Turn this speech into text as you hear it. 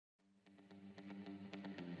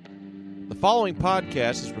following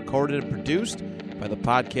podcast is recorded and produced by the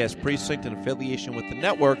Podcast Precinct in affiliation with the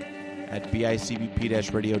network at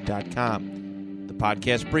bicbp-radio.com. The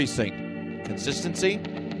Podcast Precinct. Consistency,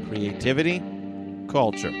 creativity,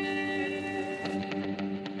 culture.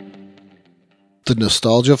 The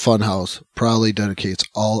Nostalgia Funhouse proudly dedicates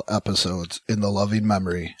all episodes in the loving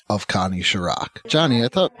memory of Connie Chirac. Johnny, I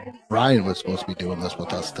thought Brian was supposed to be doing this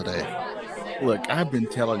with us today. Look, I've been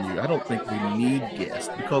telling you, I don't think we need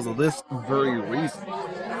guests because of this very reason.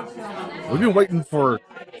 We've been waiting for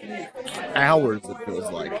hours, it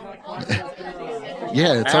feels like.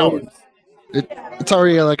 Yeah, it's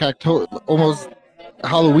already like October, almost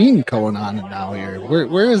Halloween going on now here.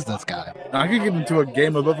 Where is this guy? I could get into a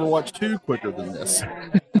game of Overwatch 2 quicker than this.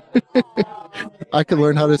 I could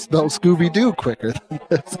learn how to spell Scooby-Doo quicker than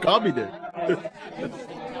this. Scooby-Doo.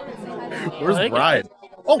 Where's Brian?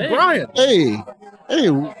 Oh, hey. Brian! Hey,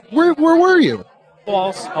 where were you?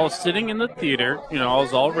 Well, I was sitting in the theater, I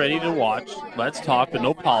was all ready to watch Let's Talk, but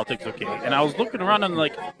no politics, okay? And I was looking around, I'm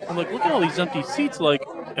like, look at all these empty seats, like,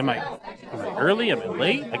 am I early, am I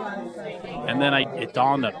late? And then it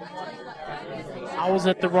dawned on me, I was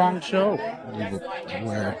at the wrong show.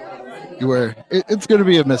 You were. It's going to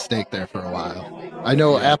be a mistake there for a while. I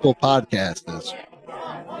know Apple Podcast has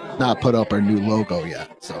not put up our new logo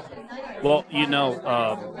yet, so... Well,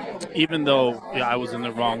 even though I was in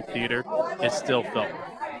the wrong theater, it still felt.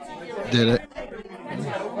 Did it?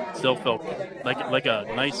 Still felt like a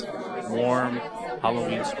nice, warm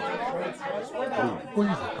Halloween sweater.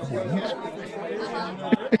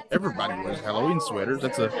 Everybody wears Halloween sweaters.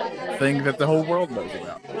 That's a thing that the whole world knows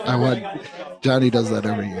about. Johnny does that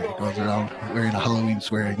every year. He goes around wearing a Halloween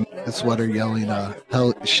sweater, yelling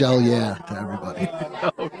 "Shell yeah" to everybody.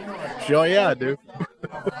 Shell yeah, I do.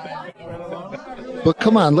 But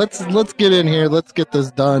come on, let's get in here. Let's get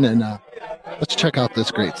this done, and let's check out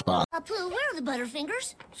this great spot. Pooh, where are the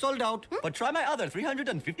Butterfingers? Sold out, but try my other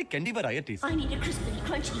 350 candy varieties. I need a crispy,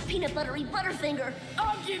 crunchy, peanut buttery Butterfinger.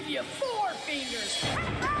 I'll give you 4 fingers.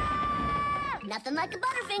 Nothing like a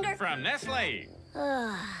Butterfinger. From Nestle.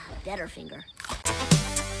 Betterfinger.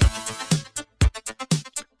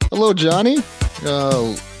 Hello, Johnny.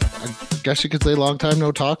 I guess you could say long time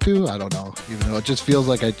no talk to. I don't know. Even though it just feels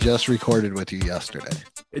like I just recorded with you yesterday.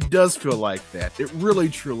 It does feel like that. It really,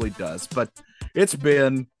 truly does. But it's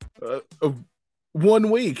been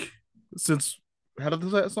 1 week since. How did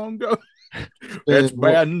that song go? It's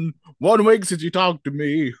been 1 week since you talked to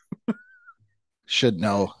me. Should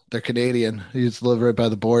know. They're Canadian. They used to live right by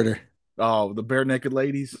the border. Oh, the Bare Naked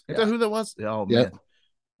Ladies. Is that who that was? Oh, yep.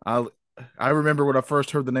 Man. I remember when I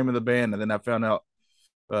first heard the name of the band, and then I found out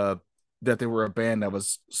that they were a band that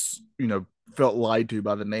was, felt lied to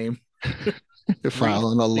by the name.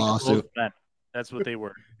 Filing a lawsuit. That's what they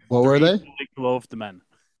were. What were they? Fully clothed men.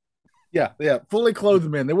 Yeah, fully clothed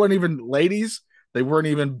men. They weren't even ladies. They weren't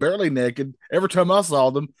even barely naked. Every time I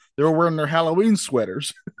saw them, they were wearing their Halloween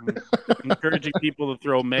sweaters. Encouraging people to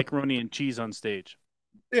throw macaroni and cheese on stage.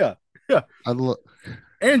 Yeah.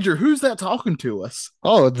 Andrew, who's that talking to us?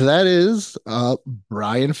 Oh, that is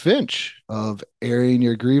Brian Finch of Airing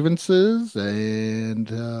Your Grievances. And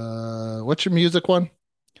what's your music one?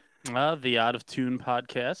 The Out of Tune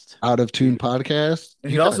podcast. Out of Tune podcast.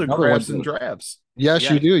 And he also crafts and drafts. Yes,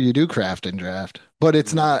 yeah. You do. You do craft and draft. But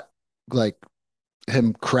it's not like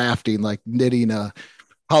him crafting, like knitting a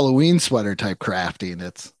Halloween sweater type crafting.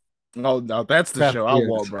 It's no, that's the show I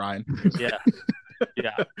want, Brian. Yeah.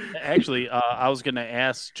 Yeah, actually, I was going to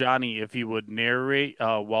ask Johnny if he would narrate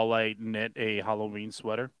while I knit a Halloween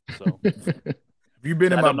sweater. So, have you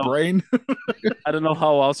been in my brain? I don't know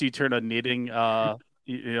how else you turn a knitting,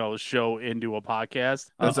 show into a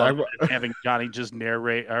podcast. Having Johnny just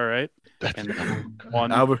narrate. All right, and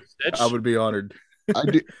I would be honored.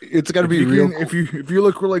 It's got to be real. If you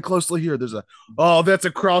look really closely here, there's that's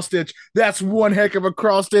a cross stitch. That's one heck of a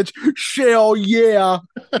cross stitch. Shell yeah.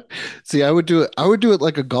 See, I would do it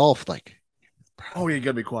like a golf, like. Oh, you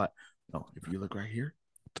gotta be quiet. No, if you look right here,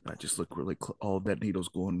 I just look really. That needle's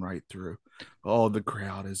going right through. Oh, the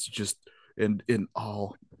crowd is just in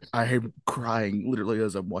awe. I am crying literally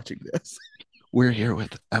as I'm watching this. We're here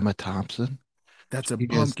with Emma Thompson. That's a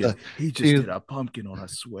pumpkin. He just did a pumpkin on a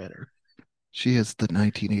sweater. She is the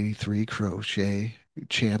 1983 crochet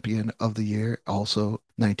champion of the year, also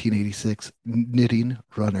 1986 knitting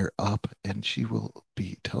runner-up, and she will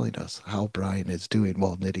be telling us how Brian is doing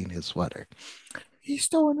while knitting his sweater. He's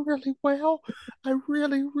doing really well. I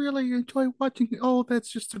really, really enjoy watching. Oh,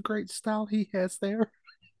 that's just a great style he has there.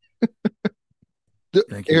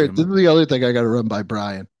 Thank you. This is the other thing I got to run by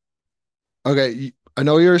Brian. Okay, I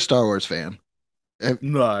know you're a Star Wars fan.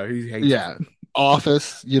 No, he hates it.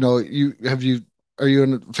 Office, are you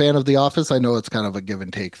a fan of The Office? I know it's kind of a give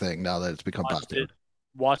and take thing now that it's become popular.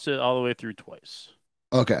 Watched it all the way through twice.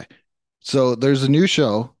 Okay. So there's a new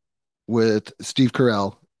show with Steve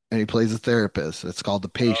Carell, and he plays a therapist. It's called The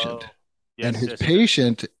Patient. Oh, And yes, his yes.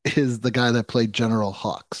 patient is the guy that played General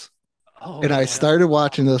Hux. Oh, And I yeah. started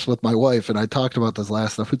watching this with my wife, and I talked about this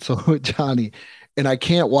last episode with Johnny, and I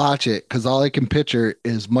can't watch it because all I can picture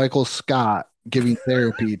is Michael Scott giving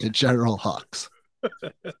therapy to General Hux.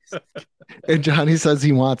 And Johnny says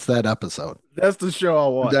he wants that episode. That's the show I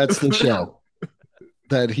want. That's the show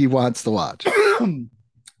that he wants to watch.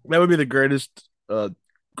 That would be the greatest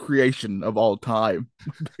creation of all time.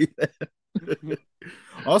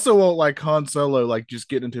 Also, won't like Han Solo like just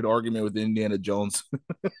get into an argument with Indiana Jones.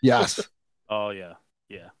 Yes. Oh yeah,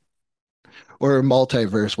 yeah. Or a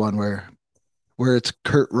multiverse one where it's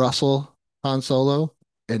Kurt Russell, Han Solo,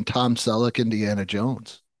 and Tom Selleck, Indiana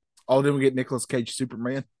Jones. Oh, then we get Nicolas Cage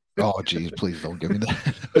Superman. Oh, geez, please don't give me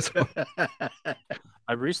that.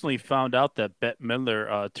 I recently found out that Bette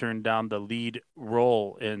Midler turned down the lead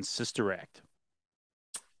role in Sister Act.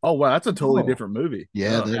 Oh wow, that's a totally Oh. different movie.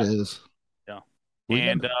 Yeah, Oh. that is.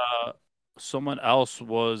 And someone else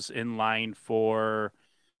was in line for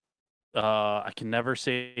I can never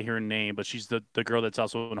say her name, but she's the girl that's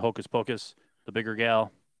also in Hocus Pocus, the bigger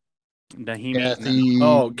gal. Kathy.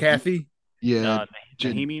 Oh, Kathy. Yeah.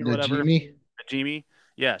 Nahimi or whatever. Najimy? Najimi.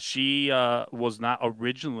 Yeah, she was not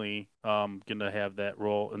originally gonna have that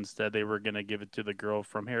role. Instead, they were gonna give it to the girl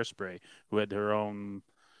from Hairspray, who had her own.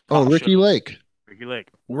 Oh, talk Ricky show. Lake. Ricky Lake.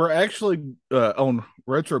 We're actually on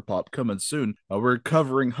Retropop coming soon. We're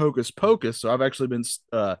covering Hocus Pocus, so I've actually been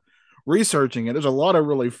researching it. There's a lot of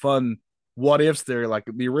really fun what ifs there. Like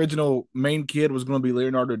the original main kid was going to be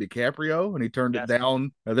Leonardo DiCaprio, and he turned it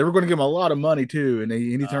down. They were going to give him a lot of money too, and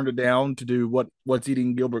he turned it down to do What's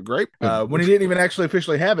Eating Gilbert Grape when he didn't even actually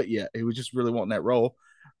officially have it yet. He was just really wanting that role.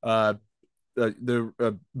 Bette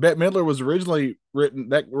Midler was originally written.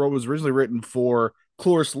 That role was originally written for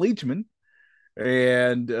Cloris Leachman.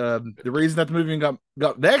 And the reason that the movie got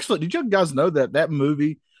actually, did you guys know that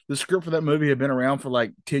movie, the script for that movie had been around for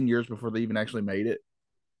like 10 years before they even actually made it?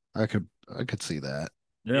 I could see that.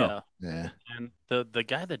 Yeah. And the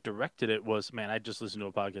guy that directed it was, man, I just listened to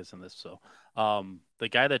a podcast on this. So the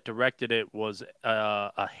guy that directed it was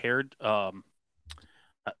a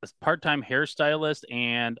part-time hairstylist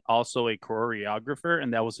and also a choreographer,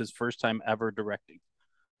 and that was his first time ever directing.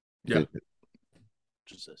 Yeah.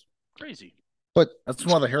 Which is crazy. But that's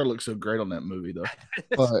why the hair looks so great on that movie, though.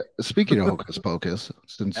 But speaking of Hocus Pocus,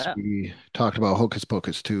 since we talked about Hocus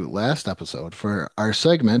Pocus 2 last episode, for our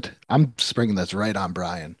segment, I'm springing this right on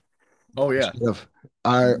Brian. Oh, yeah.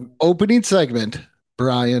 Our opening segment,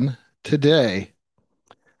 Brian, today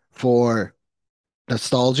for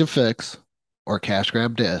Nostalgia Fix or Cash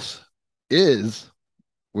Grab Dis is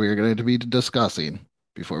we're going to be discussing,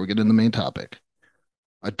 before we get into the main topic,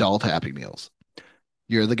 adult Happy Meals.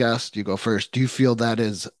 You're the guest. You go first. Do you feel that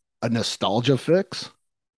is a nostalgia fix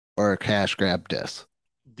or a cash grab dis?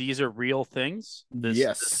 These are real things. This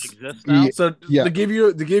exists now. now. So to give you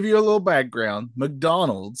a little background,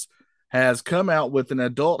 McDonald's has come out with an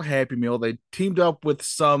adult Happy Meal. They teamed up with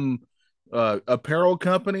some apparel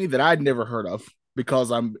company that I'd never heard of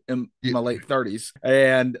because I'm in my late 30s,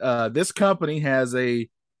 and this company has a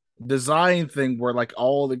design thing where like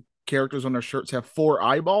all the characters on their shirts have 4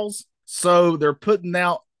 eyeballs. So they're putting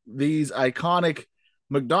out these iconic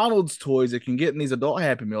McDonald's toys that can get in these adult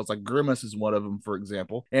Happy Meals. Like Grimace is one of them, for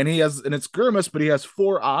example. And it's Grimace, but he has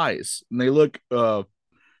 4 eyes, and they look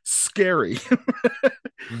scary.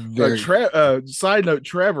 Side note: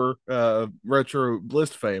 Trevor, Retro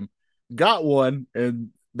Bliss fame, got one, and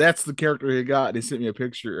that's the character he got. And he sent me a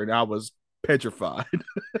picture, and I was petrified.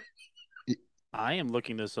 I am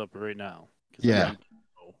looking this up right now. Yeah,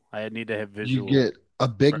 I need to have visual. You get a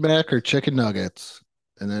Big Mac or chicken nuggets,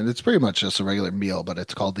 and then it's pretty much just a regular meal, but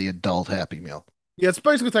it's called the adult Happy Meal. Yeah, it's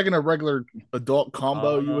basically taking a regular adult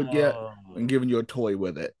combo you would get and giving you a toy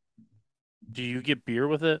with it. Do you get beer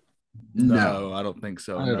with it? No, I don't think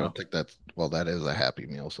so. I don't think that is a Happy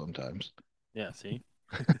Meal sometimes. Yeah, see?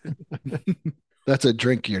 That's a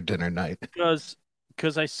drink your dinner night.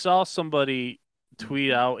 Because I saw somebody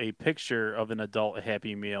tweet out a picture of an adult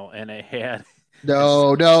Happy Meal, and it had...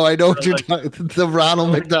 No, I know what you're talking. The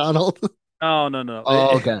Ronald McDonald. Oh no.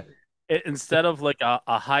 Oh, okay. Instead of like not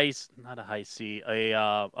a high C,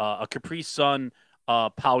 a Capri Sun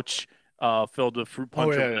pouch filled with fruit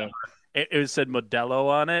punch. It said Modelo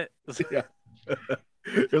on it. Yeah.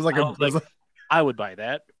 It was like I would buy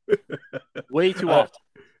that. Way too often.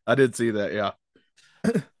 I did see that, yeah.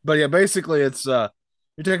 But yeah, basically it's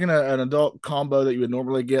You're taking an adult combo that you would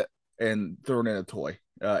normally get and throwing in a toy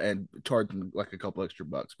and charging like a couple extra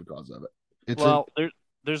bucks because of it. It's Well,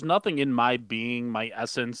 there's nothing in my being, my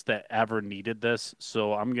essence, that ever needed this.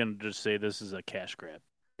 So I'm gonna just say this is a cash grab.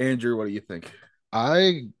 Andrew, what do you think?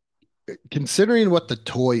 I considering what the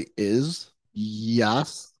toy is,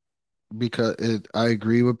 yes, because I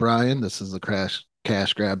agree with Brian. This is a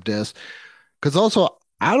cash grab disc. Because also,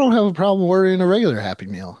 I don't have a problem ordering a regular Happy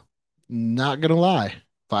Meal. Not gonna lie,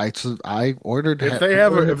 I ordered If they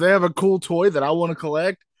have a cool toy that I want to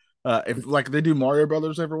collect, if like they do Mario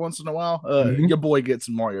Brothers every once in a while, Mhm. your boy gets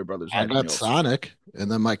some Mario Brothers. I Happy got Meals. Sonic,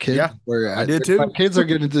 and then my kids Yeah, I did too. My kids are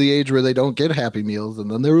getting to the age where they don't get Happy Meals,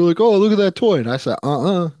 and then they were like, "Oh, look at that toy," and I said,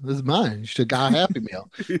 "This is mine. You should have got a Happy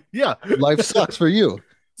Meal. Yeah. Life sucks for you."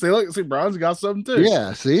 See, Brown's got something too.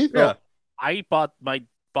 Yeah, see, Yeah. I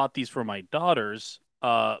bought these for my daughters.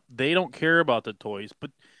 They don't care about the toys,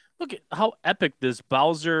 but look at how epic this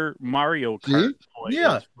Bowser Mario Kart See? toy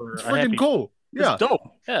Yeah, is for it's a Happy freaking cool. It's Yeah, dope.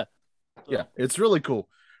 Yeah. yeah, it's really cool.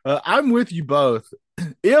 I'm with you both.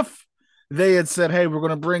 If they had said, "Hey, we're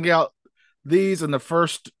going to bring out these," and the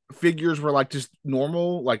first figures were like just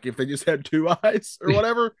normal, like if they just had two eyes or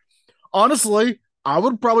whatever, honestly, I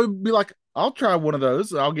would probably be like, "I'll try one of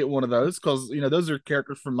those. I'll get one of those because those are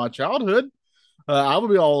characters from my childhood." I would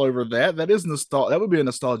be all over that. That is That would be a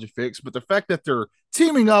nostalgia fix. But the fact that they're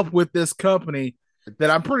teaming up with this company that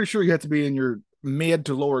I'm pretty sure you have to be in your mid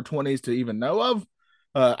to lower 20s to even know of,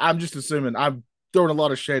 I'm just assuming I'm throwing a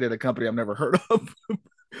lot of shade at a company I've never heard of.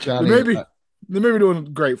 Johnny. They may be doing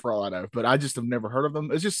great for all I know, but I just have never heard of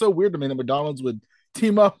them. It's just so weird to me that McDonald's would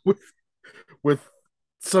team up with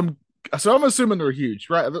some. So I'm assuming they're huge,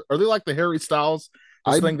 right? Are they like the Harry Styles?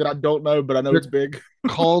 This thing that I don't know, but I know it's big.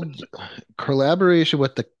 Called collaboration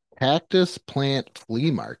with the Cactus Plant Flea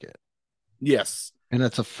Market, Yes. and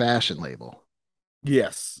it's a fashion label.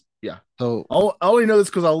 Yes. Yeah. So I only know this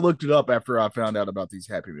because I looked it up after I found out about these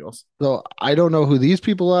Happy Meals. So I don't know who these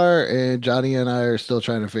people are, and Johnny and I are still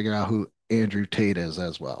trying to figure out who Andrew Tate is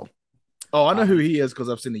as well. Oh, I know who he is because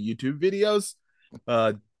I've seen the YouTube videos.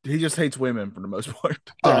 He just hates women for the most part.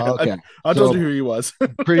 Oh, okay. I told you who he was.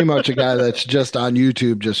 Pretty much a guy that's just on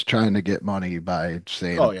YouTube, just trying to get money by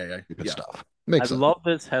saying Oh yeah. stuff. I love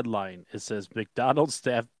this headline. It says McDonald's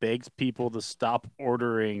staff begs people to stop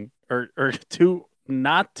ordering or to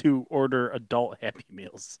not to order adult Happy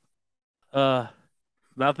Meals.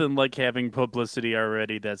 Nothing like having publicity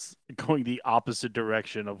already that's going the opposite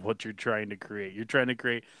direction of what you're trying to create. You're trying to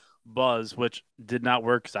create buzz, which did not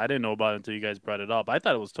work because I didn't know about it until you guys brought it up. I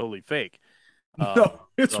thought it was totally fake. No,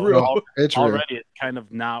 it's real. It's real. Already it's kind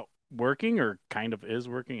of not working or kind of is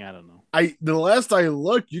working. I don't know. The last I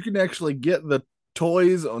looked, you can actually get the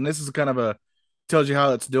toys on. This is kind of tells you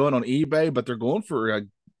how it's doing on eBay, but they're going for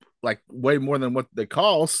like way more than what they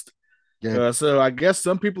cost. Yeah. So I guess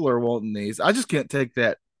some people are wanting these. I just can't take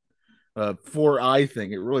that 4-eye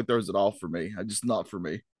thing. It really throws it off for me. Just not for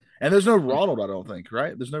me. And there's no Ronald, I don't think,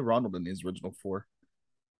 right? There's no Ronald in these original 4.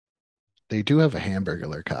 They do have a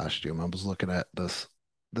Hamburglar costume. I was looking at this.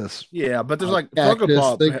 Yeah, but there's like Funko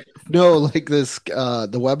Pop. thing. No, like this. The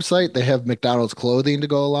website they have McDonald's clothing to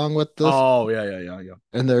go along with this. Oh yeah.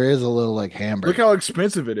 And there is a little like hamburger. Look how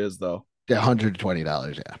expensive it is, though. Yeah,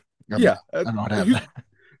 $120. Yeah. Yeah, I don't have that.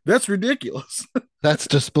 That's ridiculous. That's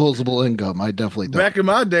disposable income. I definitely don't. Back in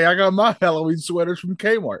my day, I got my Halloween sweaters from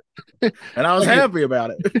Kmart, and I was happy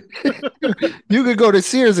about it. You could go to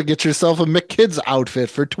Sears and get yourself a McKids outfit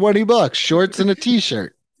for $20, shorts and a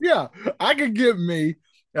t-shirt. Yeah, I could get me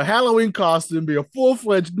a Halloween costume, be a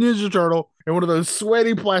full-fledged Ninja Turtle, and one of those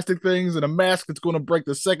sweaty plastic things, and a mask that's going to break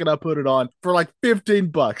the second I put it on for like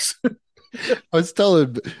 $15. I was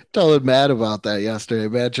telling Matt about that yesterday,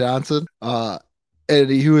 Matt Johnson. And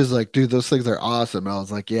he was like, dude, those things are awesome. And I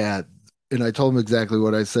was like, yeah. And I told him exactly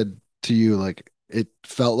what I said to you. Like, it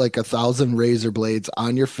felt like 1,000 razor blades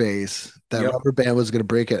on your face. That rubber band was going to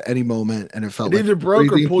break at any moment. And it felt like either broke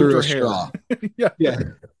or pulled your hair. Yeah.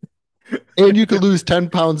 And you could lose 10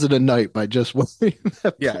 pounds in a night by just wearing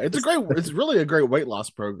that. Yeah, it's really a great weight loss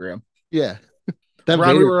program. Yeah.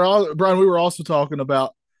 Brian, we were also talking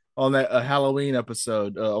about on that Halloween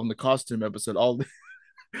episode, on the costume episode,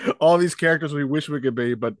 all these characters we wish we could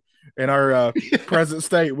be, but in our present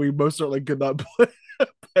state, we most certainly could not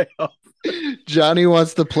play off. Johnny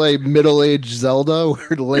wants to play middle-aged Zelda,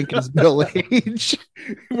 where Link is middle-aged.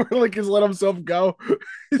 Where Link has let himself go.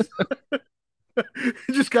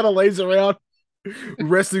 He just kind of lays around,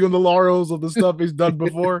 resting on the laurels of the stuff he's done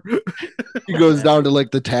before. He goes down to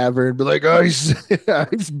like the tavern and be like, "Oh,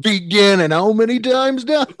 it's beginning. How many times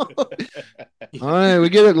now?" All right, we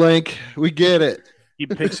get it, Link. We get it.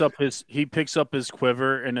 He picks up his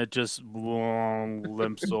quiver and it just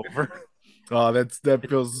limps over. Oh, that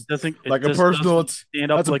feels Doesn't it like a just personal. doesn't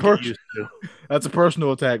stand up That's a like it person. used to. That's a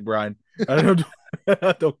personal attack, Brian. I don't.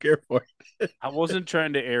 I don't care for it. I wasn't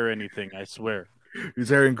trying to air anything, I swear.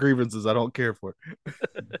 He's airing grievances. I don't care for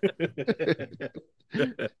it.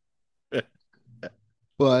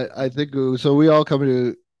 But I think so. We all come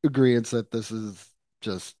to agreement that this is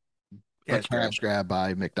just a Cash grab. cash grab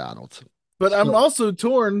by McDonald's. But I'm So- also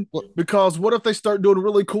torn What- because what if they start doing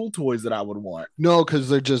really cool toys that I would want? No, because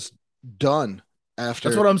they're just done after.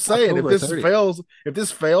 That's what I'm saying. October If this 30th.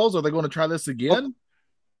 fails, are they going to try this again?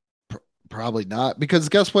 Probably not, because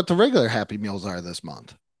guess what the regular Happy Meals are this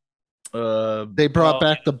month? Oh, They brought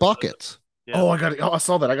back the buckets. Yeah. I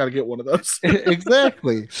saw that. I got to get one of those.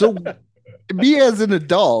 Exactly. So, me as an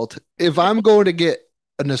adult, if I'm going to get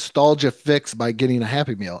a nostalgia fix by getting a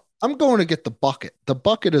Happy Meal, I'm going to get the bucket. The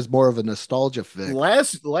bucket is more of a nostalgia fix.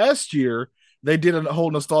 Last year they did a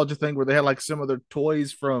whole nostalgia thing where they had like some of their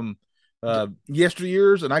toys from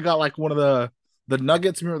yesteryears, and I got like one of the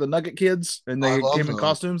Nuggets. Remember the Nugget kids, and I they love came in those.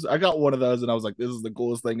 costumes. I got one of those, and I was like, "This is the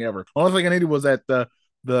coolest thing ever." Only thing I needed was that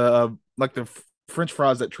the French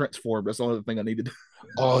fries that transformed. That's the only thing I needed.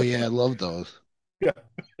 Oh yeah, I love those. Yeah.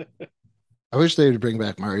 I wish they would bring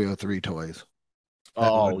back Mario 3 toys.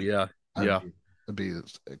 Oh yeah, yeah. I'd be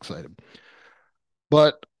excited.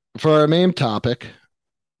 But for our main topic,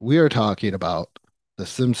 we are talking about The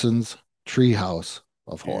Simpsons Treehouse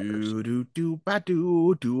of Horrors. Do do ba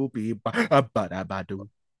do do be ba ba da ba do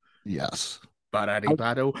Yes. ba da dee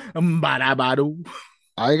ba do ba da ba do.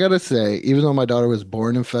 I gotta say, even though my daughter was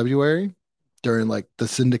born in February during like the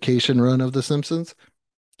syndication run of The Simpsons,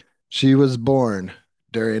 she was born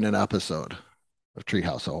during an episode of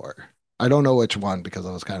Treehouse of Horror. I don't know which one because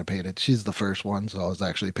I was kind of paying it. She's the first one, so I was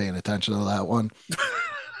actually paying attention to that one.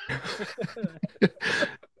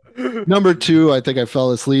 Number 2, I think I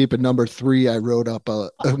fell asleep, and number 3, I wrote up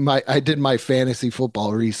I did my fantasy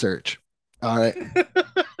football research. All right.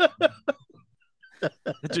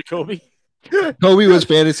 Jacoby. Kobe was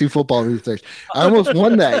fantasy football research. I almost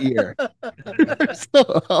won that year.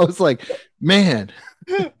 So I was like, man,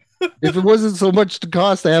 if it wasn't so much to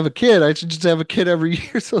cost to have a kid, I should just have a kid every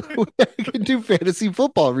year so I can do fantasy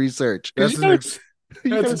football research. That's You gotta that's sit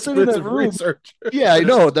in that expensive room. research. Yeah, I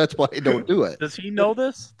know. That's why I don't do it. Does he know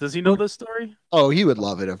this? Does he know this story? Oh, he would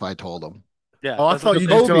love it if I told him. Yeah. Oh, I that's thought what you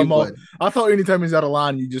the- just tell Kobe him all. would. I thought anytime he's out of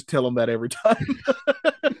line, you just tell him that every time.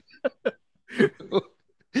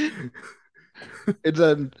 And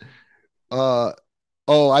then,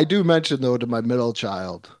 I do mention though to my middle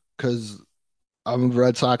child because I'm a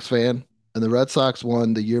Red Sox fan, and the Red Sox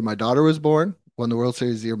won the year my daughter was born, won the World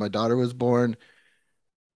Series the year my daughter was born,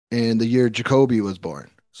 and the year Jacoby was born.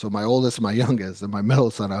 So my oldest and my youngest, and my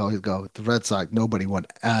middle son, I always go, the Red Sox, nobody won,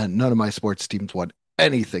 and none of my sports teams won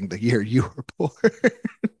anything the year you were born.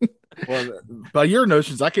 Well, by your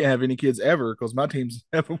notions, I can't have any kids ever because my teams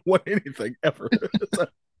haven't won anything ever. So,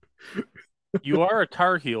 You are a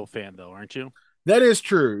Tar Heel fan, though, aren't you? that is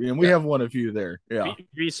true, and we Yeah. have won a few there. Yeah,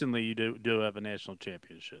 Recently, you do have a national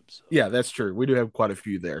championship. So. yeah, that's true. We do have quite a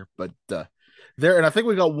few there, but there, and I think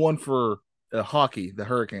we got one for hockey, the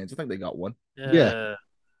Hurricanes. I think they got one. Yeah.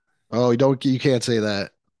 Oh, you can't say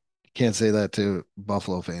that. You can't say that to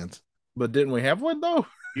Buffalo fans. But didn't we have one though?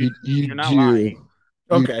 You're not lying. You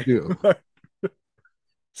Okay. do.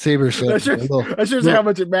 Sabres That fans. shows, how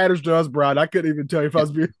much it matters to us, Brian. I couldn't even tell you if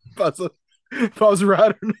I was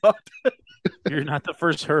right or not. You're not the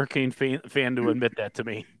first Hurricane fan to admit that to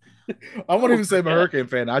me. I won't even say I'm a Hurricane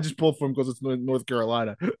fan. I just pulled for him because it's North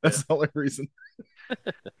Carolina. That's the only reason.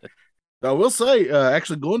 I will say,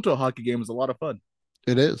 actually going to a hockey game is a lot of fun.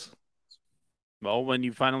 It is. Well, when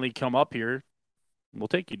you finally come up here, we'll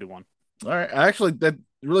take you to one. All right. Actually, that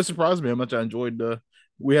really surprised me how much I enjoyed.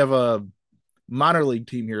 We have a minor league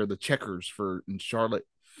team here, the Checkers in Charlotte,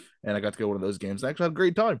 and I got to go to one of those games. I actually had a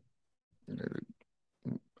great time.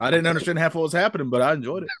 I didn't understand half what was happening, but I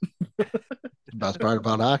enjoyed it. Best part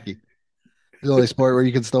about hockey. It's the only sport where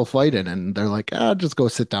you can still fight in, and they're like, just go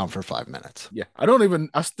sit down for 5 minutes. Yeah,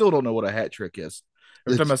 I still don't know what a hat trick is.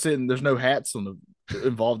 Every time I sit in, there's no hats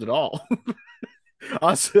involved at all.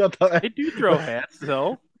 I thought, They do throw hats,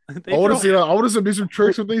 though. I want to see do some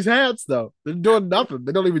tricks with these hats, though. They're doing nothing.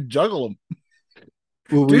 They don't even juggle them.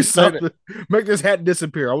 Well, Do something. Make this hat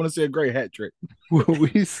disappear. I want to see a great hat trick. when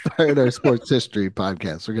we start our sports history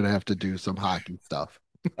podcast, we're gonna have to do some hockey stuff.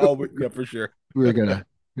 Oh, yeah, for sure.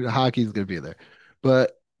 Hockey's gonna be there.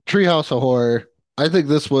 But Treehouse of Horror, I think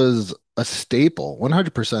this was a staple,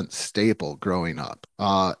 100% staple growing up.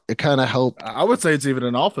 It kind of helped. I would say it's even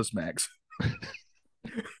an Office Max.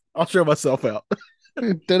 I'll show myself out.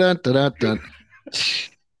 Dun, dun, dun, dun.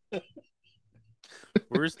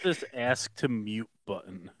 Where's this ask to mute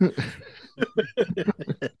button?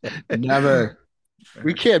 Never.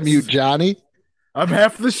 We can't mute Johnny. I'm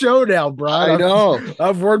half the show now, Brian. I know.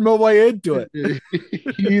 I've worked my way into it.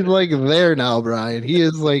 He's like there now, Brian. He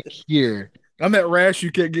is like here. I'm that rash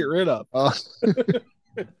you can't get rid of. Oh,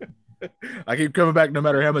 I keep coming back no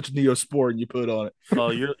matter how much Neosporin you put on it. Oh,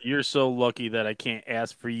 you're so lucky that I can't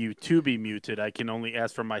ask for you to be muted. I can only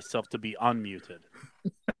ask for myself to be unmuted.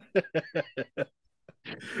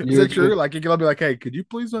 Is that true? Like you can be like, "Hey, could you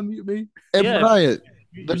please unmute me?" And Yeah. Brian,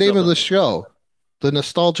 Mute the yourself name of the up. show, the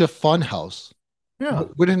Nostalgia Funhouse. Yeah,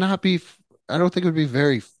 Would it not be? I don't think it would be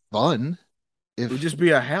very fun. it If would just be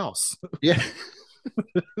a house. yeah,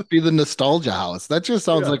 be the nostalgia house. That just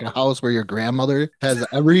sounds Yeah. like a house where your grandmother has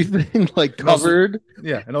everything like And also- covered.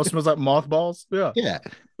 Yeah, and it all smells like mothballs. Yeah, Yeah,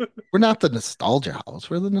 we're not the nostalgia house.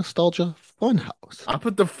 We're the nostalgia fun house. I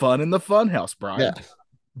put the fun in the fun house, Brian. Yeah,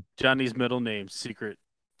 Johnny's middle name, Secret,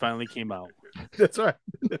 finally came out. That's right.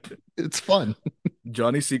 it's fun.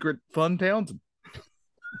 Johnny Secret Fun Townsend.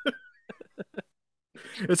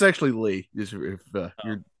 It's actually Lee. If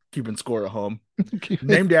you're keeping score at home,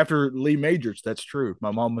 named after Lee Majors. That's true.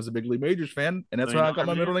 My mom was a big Lee Majors fan, and that's Oh, you why I know got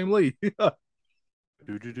my her middle name Lee.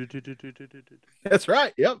 Do-do-do-do-do-do-do-do. That's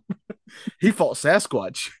right. Yep. He fought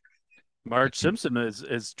Sasquatch. Marge Simpson is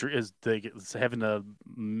having a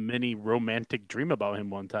mini romantic dream about him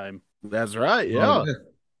one time. That's right. Yeah.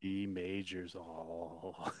 E majors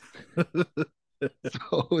all.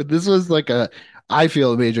 So this was like I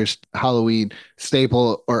feel a major Halloween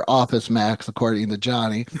staple or Office Max, according to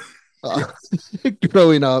Johnny.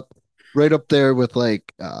 Growing up, right up there with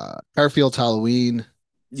like Garfield's Halloween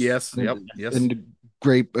Yes. Yep. Yes. and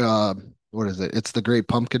Great. What is it? It's the Great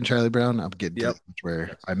Pumpkin, Charlie Brown. I'm getting to Yep.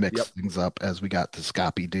 where I mix Yep. things up as we got to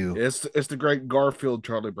Scooby Doo. It's the great Garfield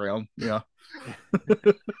Charlie Brown. Yeah.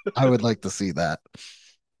 I would like to see that.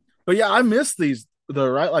 But yeah, I miss these though,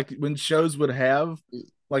 right? Like when shows would have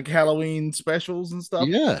like Halloween specials and stuff.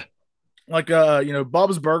 Yeah. Like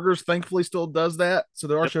Bob's Burgers thankfully still does that. So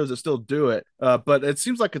there are shows that still do it. But it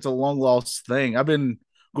seems like it's a long lost thing. I've been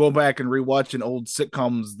going back and rewatching old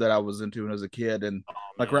sitcoms that I was into when I was a kid. And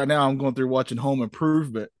like right now I'm going through watching Home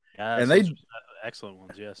Improvement. Yes, And those they- are excellent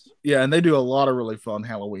ones. Yes, Yeah, and they do a lot of really fun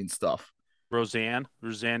Halloween stuff. Roseanne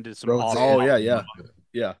did some. Roseanne. awesome Oh, yeah, Halloween yeah. ones.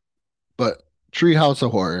 Yeah. But Treehouse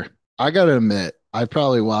of Horror, I gotta admit, I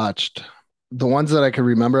probably watched the ones that I could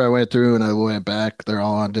remember. I went through and I went back. They're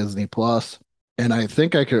all on Disney Plus, and I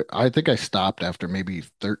think I stopped after maybe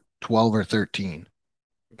 12 or 13.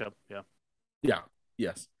 Okay, yeah. Yeah.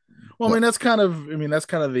 Yes. Well, I mean that's kind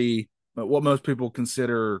of the what most people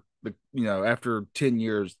consider the after 10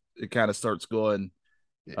 years it kind of starts going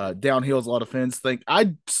downhill, as a lot of fans think.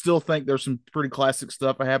 I still think there's some pretty classic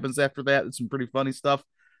stuff that happens after that and some pretty funny stuff.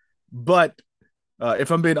 But if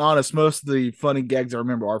I'm being honest, most of the funny gags I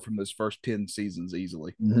remember are from those first 10 seasons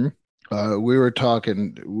easily. We were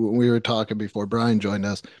talking before Brian joined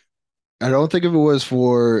us. I don't think if it was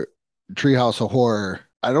for Treehouse of Horror,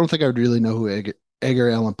 I don't think I would really know who Edgar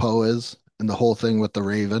Allan Poe is and the whole thing with the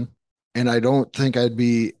Raven. And I don't think I'd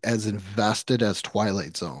be as invested as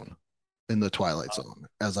Twilight Zone in the Twilight Zone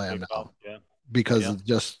as I am Big now, Bob, yeah. because Yeah. of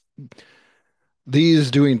just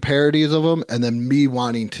these doing parodies of them and then me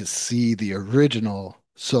wanting to see the original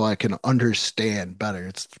so I can understand better.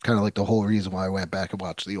 It's kind of like the whole reason why I went back and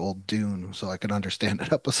watched the old Dune so I can understand an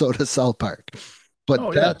episode of South Park. But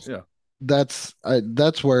Oh yeah.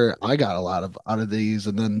 that's where I got a lot out of these,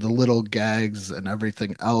 and then the little gags and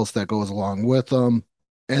everything else that goes along with them.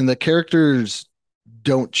 And the characters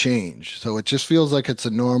don't change. So it just feels like it's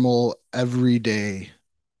a normal everyday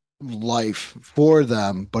life for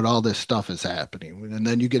them, but all this stuff is happening. And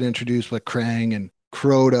then you get introduced with Krang and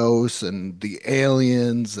Krotos and the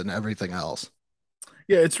aliens and everything else.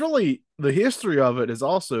 Yeah, it's really the history of it is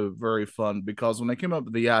also very fun because when they came up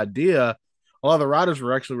with the idea, a lot of the writers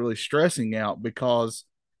were actually really stressing out because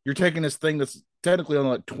you're taking this thing that's technically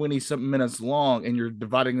only like 20 something minutes long and you're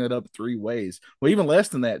dividing it up 3 ways. Well, even less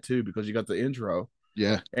than that too, because you got the intro.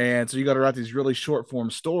 Yeah. And so you got to write these really short form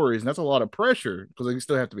stories, and that's a lot of pressure because they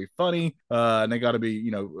still have to be funny, and they got to be,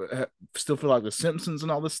 still feel like the Simpsons and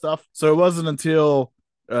all this stuff. So it wasn't until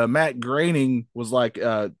Matt Groening was like,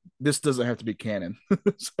 "This doesn't have to be canon,"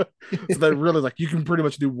 so they really like you can pretty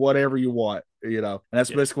much do whatever you want, and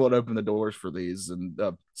that's basically what opened the doors for these. And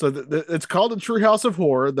so it's called the Treehouse of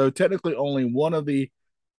Horror, though technically only one of these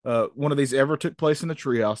ever took place in the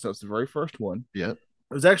treehouse. That was the very first one. Yep.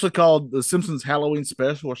 It was actually called the Simpsons Halloween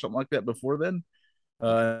Special or something like that before then.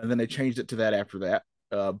 And then they changed it to that after that.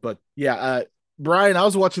 But yeah, Brian, I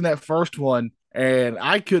was watching that first one and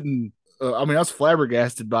I couldn't. I mean, I was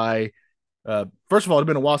flabbergasted by. First of all, it'd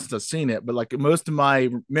been a while since I've seen it, but like most of my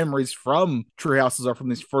memories from Tree Houses are from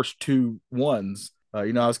these first two ones. I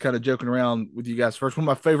was kind of joking around with you guys first. One of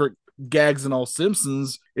my favorite gags in all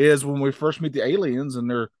Simpsons is when we first meet the aliens and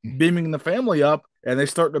they're beaming the family up, and they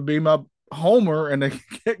start to beam up Homer, and they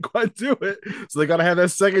can't quite do it, so they got to have that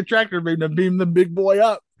second tractor beam to beam the big boy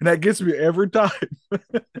up, and that gets me every time.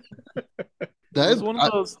 It's one of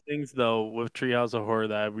those things, though, with Treehouse of Horror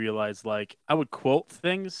that I realized, like, I would quote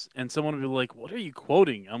things, and someone would be like, what are you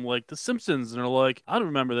quoting? I'm like, The Simpsons. And they're like, I don't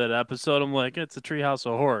remember that episode. I'm like, it's a Treehouse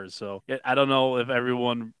of Horror. So I don't know if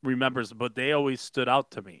everyone remembers, but they always stood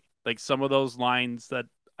out to me. Like, some of those lines that,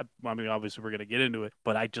 I mean, obviously we're going to get into it,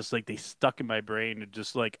 but I just, like, they stuck in my brain, and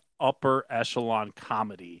just, like, upper echelon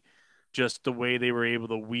comedy. Just the way they were able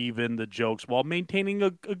to weave in the jokes while maintaining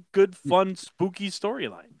a good, fun, spooky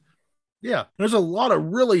storyline. Yeah, there's a lot of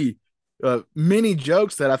really mini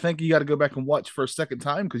jokes that I think you got to go back and watch for a second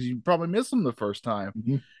time because you probably missed them the first time.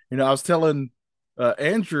 Mm-hmm. I was telling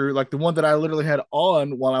Andrew, like the one that I literally had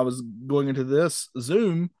on while I was going into this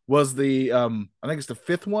Zoom was the I think it's the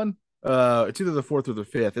fifth one. It's either the fourth or the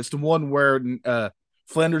fifth. It's the one where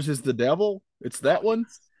Flanders is the devil. It's that one.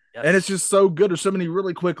 Yes. And it's just so good. There's so many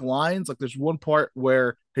really quick lines. Like there's one part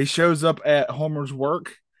where he shows up at Homer's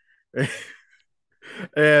work.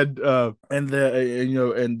 and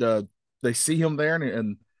they see him there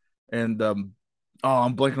and I'm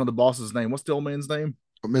blanking on the boss's name. What's the old man's name?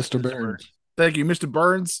 Mr. Burns. Thank you, Mr.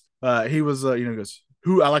 Burns. He was goes,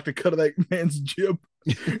 who I like to cut that man's jib.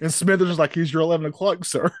 And Smithers is like, he's your 11 o'clock,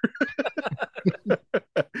 sir.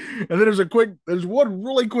 And then there's one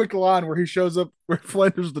really quick line where he shows up, where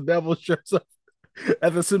Flanders the devil shows up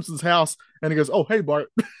at the Simpsons house, and he goes, oh, hey, Bart.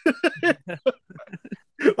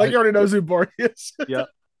 Like, you already knows who Bart is. Yep.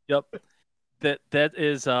 That's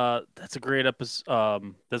a great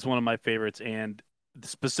episode. That's one of my favorites, and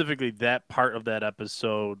specifically that part of that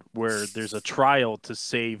episode where there's a trial to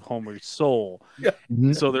save Homer's soul. Yeah.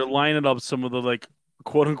 Mm-hmm. So they're lining up some of the, like,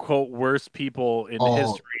 quote unquote worst people in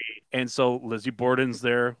history, and so Lizzie Borden's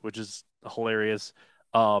there, which is hilarious.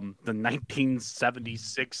 The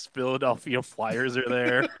 1976 Philadelphia Flyers are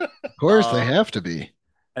there. Of course, they have to be.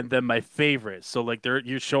 And then my favorite, so like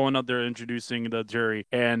you're showing up, they're introducing the jury,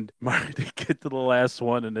 and they get to the last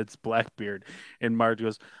one, and it's Blackbeard, and Marge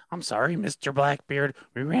goes, "I'm sorry, Mr. Blackbeard,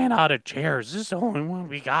 we ran out of chairs. This is the only one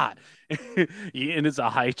we got." And it's a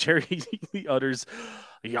high chair. He utters,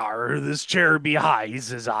 "Yar, this chair be high," he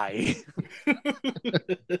says, "I."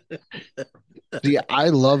 See, I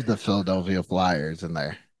love the Philadelphia Flyers in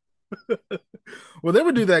there. Well, they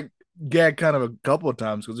would do that gag kind of a couple of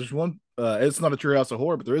times because there's one. It's not a Treehouse of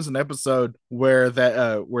Horror, but there is an episode where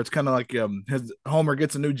it's kind of like Homer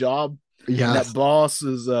gets a new job. Yeah, and that boss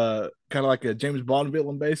is kind of like a James Bond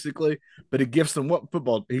villain, basically. But he gives them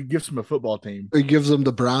He gives them a football team. He gives them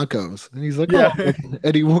the Broncos, and he's like, yeah. Oh,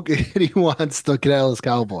 and he wants the Dallas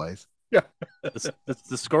Cowboys. Yeah, that's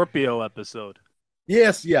the Scorpio episode.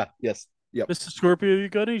 Yes. Yep. Mr. Scorpio, you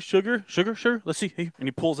got any sugar? Sugar? Let's see. And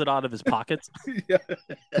he pulls it out of his pockets. Yeah.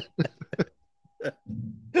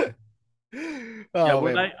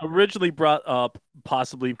 When I originally brought up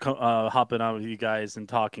possibly hopping on with you guys and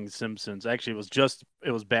talking Simpsons, actually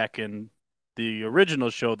it was back in the original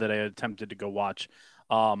show that I attempted to go watch.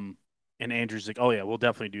 And Andrew's like, "Oh yeah, we'll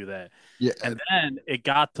definitely do that." Yeah. And then it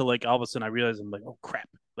got to, like, all of a sudden I realized, I'm like, "Oh crap.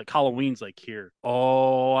 Like, Halloween's like here.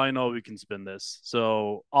 Oh, I know we can spin this."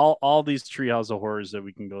 So all these Treehouse of Horrors that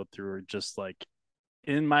we can go through are just, like,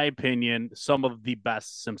 in my opinion, some of the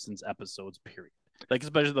best Simpsons episodes, period. Like,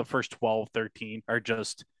 especially the first 12, 13 are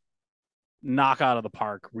just knock out of the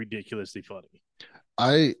park, ridiculously funny.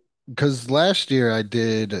 Because last year I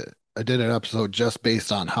did an episode just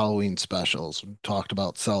based on Halloween specials. We talked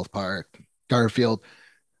about South Park, Garfield,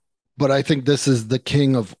 but I think this is the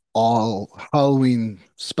king of all Halloween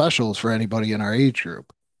specials for anybody in our age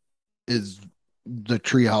group. Is the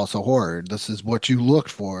Treehouse of Horror. This is what you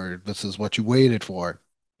looked for. This is what you waited for.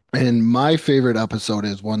 And my favorite episode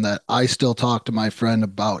is one that I still talk to my friend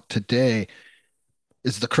about today,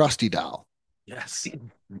 is the Krusty Doll. Yes.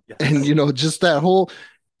 And, just that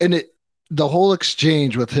the whole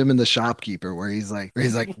exchange with him and the shopkeeper where he's like,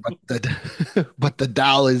 but the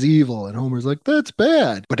doll is evil. And Homer's like, that's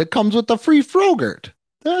bad, but it comes with the free Frogurt.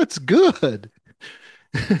 That's good.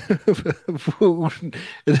 And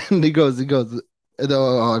then he goes,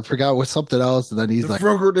 I forgot what something else. And then he's like,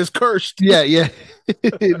 Frogurt is cursed. Yeah.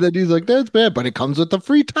 And then he's like, that's bad, but it comes with the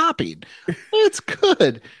free topping. That's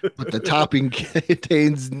good. But the topping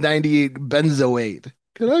contains 98 benzoate.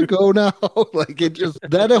 Can I go now? Like, it just,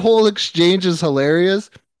 that whole exchange is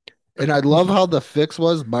hilarious. And I love how the fix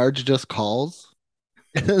was Marge just calls.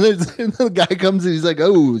 And the guy comes and he's like,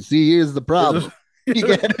 "Oh, see, here's the problem. You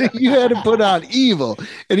had to put on evil,"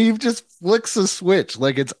 and he just flicks a switch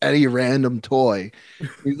like it's any random toy.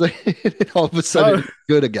 He's like, all of a sudden, it's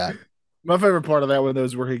good again. My favorite part of that one though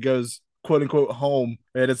is where he goes quote unquote home,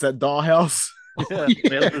 and it's that dollhouse. Yeah,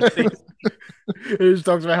 He just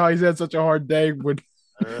talks about how he's had such a hard day when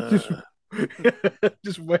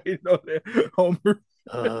just waiting on it. Homer.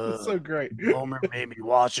 It's so great. Homer made me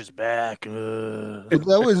wash his back. But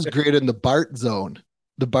that was great in the Bart Zone.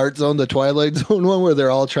 The Bart Zone, the Twilight Zone one, where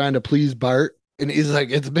they're all trying to please Bart. And he's like,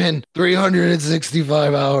 "It's been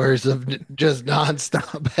 365 hours of just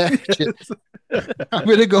nonstop action. I'm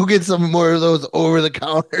going to go get some more of those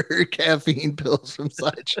over-the-counter caffeine pills from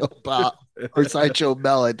Sideshow Bob or Sideshow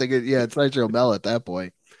Mel." I think it's Sideshow Mel at that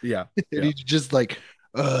point. Yeah. And he's just like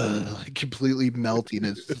completely melting.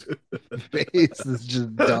 His face is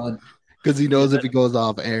just done because he knows if he goes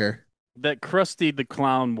off air. That Krusty the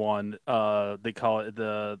Clown one, they call it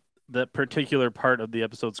that particular part of the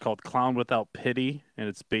episode is called Clown Without Pity, and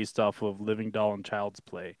it's based off of Living Doll and Child's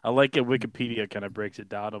Play. I like it. Wikipedia kind of breaks it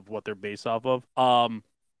down of what they're based off of.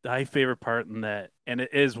 My favorite part in that, and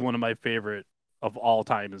it is one of my favorite of all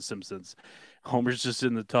time in Simpsons, Homer's just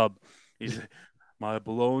in the tub. He's "My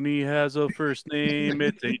baloney has a first name,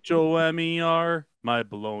 it's Homer. My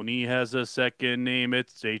baloney has a second name,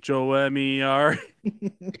 it's Homer."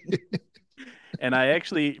 And I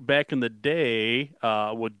actually, back in the day,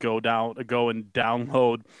 would go and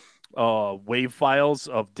download wave files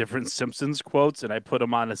of different Simpsons quotes, and I put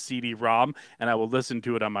them on a CD-ROM, and I would listen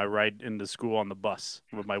to it on my ride into school on the bus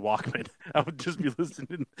with my Walkman. I would just be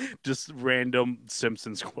listening to just random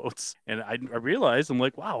Simpsons quotes, and I realized, I'm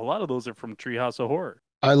like, wow, a lot of those are from Treehouse of Horror.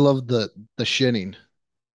 I love the shitting,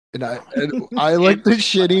 and I like the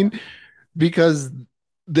shitting because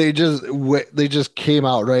they just came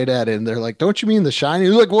out right at it, and they're like, "Don't you mean The Shining?"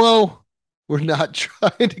 You're like, "Whoa, we're not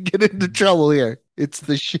trying to get into trouble here. It's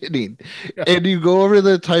the shitting." And you go over to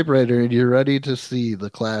the typewriter and you're ready to see the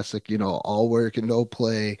classic, all work and no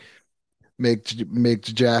play makes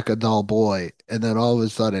Jack a dull boy. And then all of a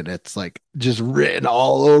sudden it's like just written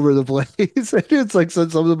all over the place. And it's like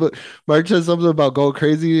said something about Mark says something about going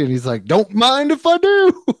crazy, and he's like, "Don't mind if I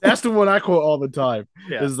do." That's the one I quote all the time.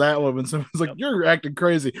 Yeah. Is that one when someone's like, "You're acting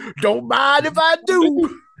crazy." "Don't mind if I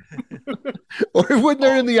do." Or when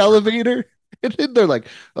they're in the elevator and then they're like,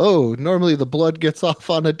 "Oh, normally the blood gets off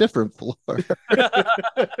on a different floor."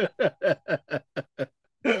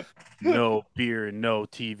 No beer and no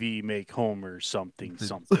TV make Homer something.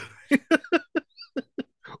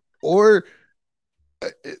 Or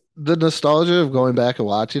the nostalgia of going back and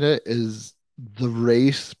watching it is the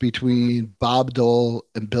race between Bob Dole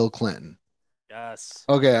and Bill Clinton. Yes.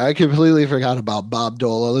 Okay, I completely forgot about Bob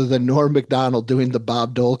Dole, other than Norm Macdonald doing the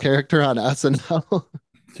Bob Dole character on SNL.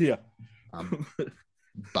 Yeah.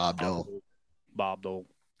 Bob Dole. Bob Dole.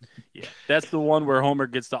 Yeah, that's the one where Homer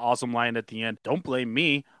gets the awesome line at the end. "Don't blame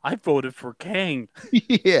me. I voted for Kang."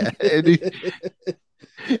 Yeah,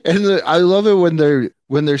 and I love it when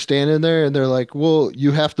they're standing there and they're like, "Well,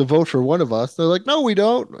 you have to vote for one of us." They're like, "No, we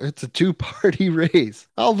don't. It's a two-party race.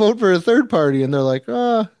 I'll vote for a third party." And they're like,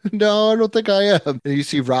 "No, I don't think I am." And you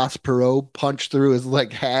see Ross Perot punch through his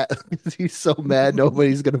hat. He's so mad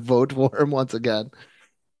nobody's gonna vote for him once again.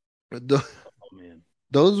 Oh, man.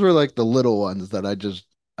 Those were like the little ones that I just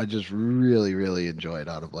really, really enjoyed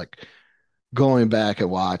out of like going back and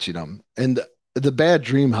watching them. And the Bad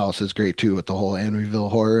Dream House is great too, with the whole Amityville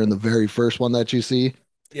Horror and the very first one that you see.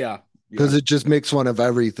 Yeah. Because it just makes fun of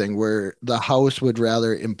everything, where the house would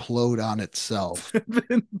rather implode on itself.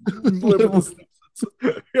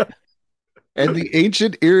 And the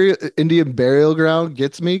ancient Indian burial ground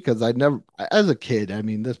gets me because I never, as a kid, I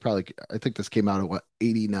mean, I think this came out at what,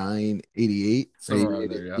 89, 88? Somewhere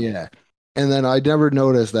around there, Yeah. And then I never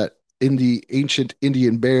noticed that in the ancient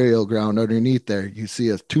Indian burial ground underneath there, you see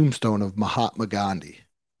a tombstone of Mahatma Gandhi.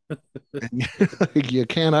 And you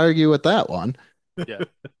can't argue with that one. Yeah.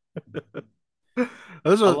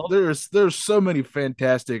 There's so many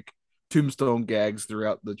fantastic tombstone gags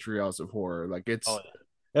throughout the Treehouse of Horror. Like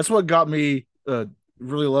that's what got me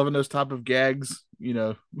really loving those type of gags.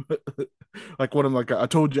 Like one of them, like "I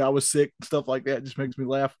told you I was sick," stuff like that just makes me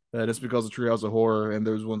laugh. It's because of Treehouse of Horror, and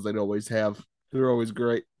those ones they always have. They're always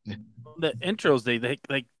great. The intros, they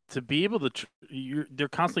like to be able to. They're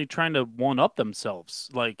constantly trying to one up themselves,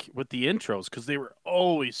 like with the intros, because they were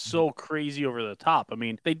always so crazy over the top. I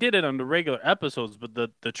mean, they did it on the regular episodes, but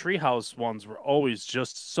the Treehouse ones were always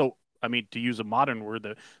just so. I mean, to use a modern word,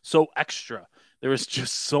 so extra. There was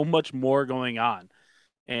just so much more going on.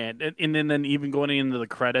 And then even going into the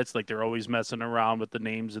credits, like they're always messing around with the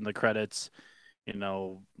names in the credits.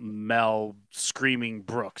 Mel screaming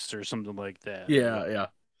Brooks or something like that. Yeah.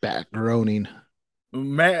 Back groaning.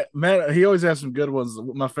 Matt, he always has some good ones.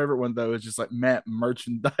 My favorite one though is just like Matt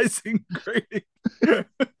merchandising grading. That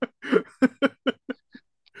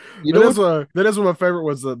is one of my favorite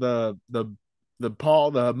ones. The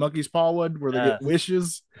monkey's paw one where they get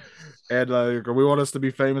wishes, and we want us to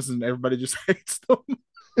be famous, and everybody just hates them.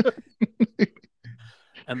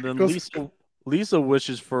 And then Lisa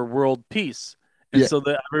wishes for world peace, and so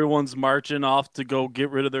that everyone's marching off to go get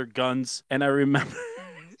rid of their guns. And I remember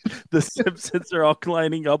the Simpsons are all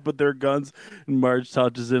lining up with their guns, and Marge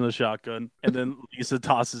tosses in a shotgun, and then Lisa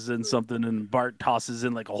tosses in something, and Bart tosses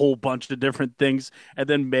in like a whole bunch of different things, and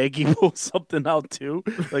then Maggie pulls something out too,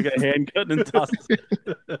 like a handgun, and tosses it.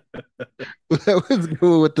 That was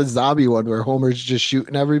cool with the zombie one where Homer's just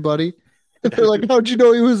shooting everybody. They're like, "How'd you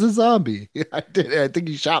know he was a zombie?" I did. I think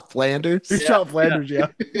he shot Flanders. He shot Flanders, yeah.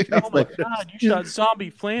 Oh my God, you shot zombie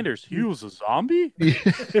Flanders. He was a zombie?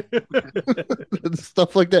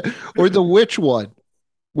 Stuff like that. Or the witch one,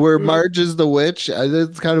 where Marge is the witch.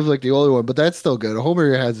 It's kind of like the older one, but that's still good.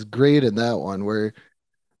 Homer has great in that one where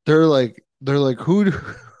they're like, who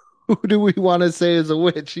do we want to say is a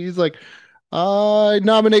witch? He's like, I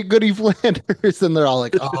nominate Goody Flanders, and they're all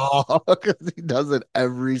like, "Oh," because he does it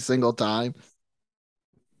every single time.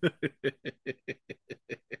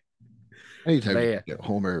 Anytime you get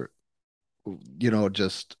Homer,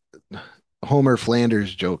 just Homer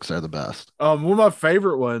Flanders jokes are the best. One of my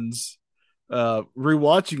favorite ones,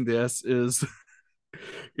 rewatching this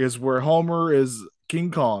is where Homer is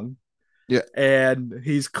King Kong. Yeah. And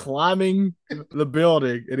he's climbing the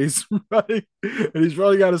building and he's running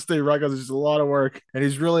out of steam, right? Because it's just a lot of work and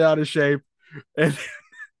he's really out of shape. And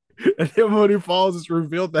then when he falls, it's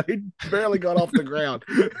revealed that he barely got off the ground.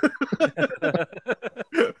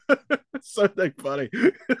 So funny.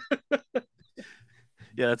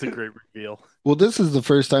 Yeah, that's a great reveal. Well, this is the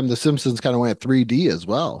first time The Simpsons kind of went 3D as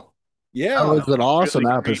well. Yeah, that was an awesome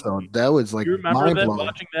really episode. Great. That was like you remember that mind-blowing.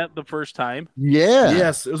 watching that the first time? Yeah.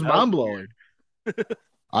 Yes, it was mind-blowing. It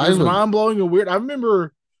I was mind-blowing and weird. I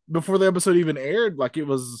remember before the episode even aired, like it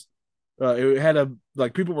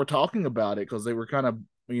had people were talking about it because they were kind of,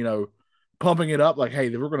 pumping it up like, hey,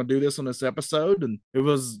 we're going to do this on this episode. And it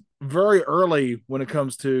was very early when it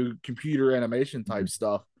comes to computer animation type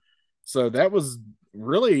stuff. So that was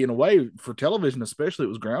really, in a way, for television especially, it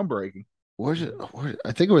was groundbreaking.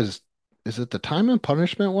 I think it was, is it the Time and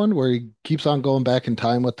Punishment one where he keeps on going back in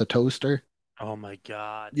time with the toaster? Oh my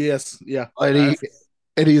God. Yes. Yeah. And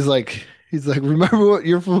he's like, remember what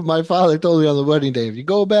my father told me on the wedding day? If you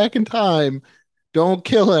go back in time, don't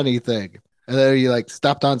kill anything. And then he like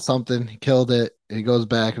stepped on something, he killed it, and he goes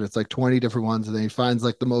back and it's like 20 different ones. And then he finds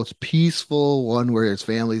like the most peaceful one where his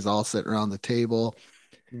family's all sitting around the table.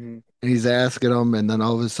 Mm-hmm. And he's asking them, and then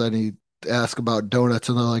all of a sudden he ask about donuts,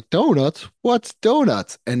 and they're like, "Donuts? What's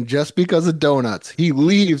donuts?" And just because of donuts, he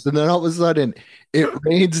leaves, and then all of a sudden it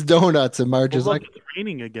rains donuts, and Marge is like, "It's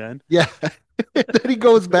raining again." Yeah. Then he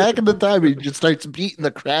goes back in the time, and he just starts beating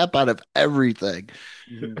the crap out of everything.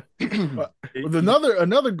 Mm-hmm.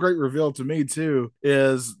 Another great reveal to me too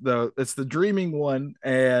is it's the dreaming one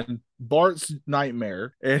and Bart's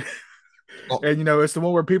nightmare, and and it's the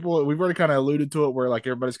one where we've already kind of alluded to it, where like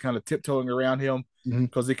everybody's kind of tiptoeing around him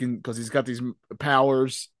because he's got these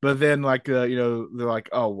powers. But then they're like,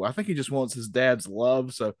 oh, I think he just wants his dad's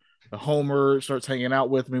love. So Homer starts hanging out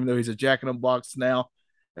with him, even though he's a Jack in the Box now,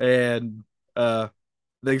 and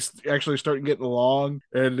they actually start getting along.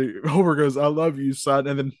 And Homer goes, "I love you, son,"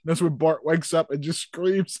 and then that's when Bart wakes up and just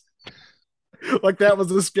screams. Like that was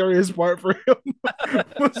the scariest part for him.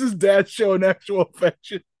 Was his dad showing actual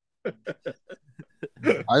affection.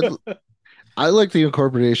 I like the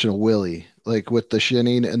incorporation of Willie, like with the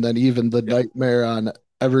shinning, and then even the nightmare on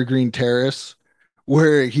Evergreen Terrace,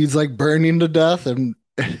 where he's like burning to death, and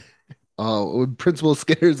when Principal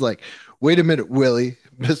Skinner's like, "Wait a minute, Willie,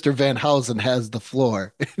 Mr. Van Housen has the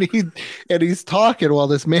floor," and he's talking while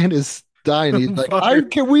this man is dying. He's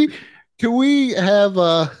like, "Can we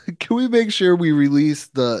make sure we release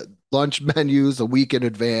the lunch menus a week in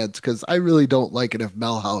advance, because I really don't like it if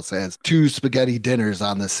Melhouse has 2 spaghetti dinners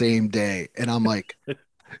on the same day." And I'm like,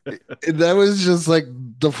 that was just like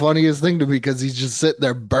the funniest thing to me, because he's just sitting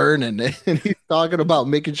there burning and he's talking about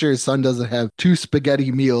making sure his son doesn't have 2 spaghetti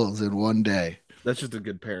meals in one day. That's just a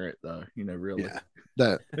good parent, though, really.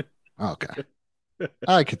 Yeah. Okay.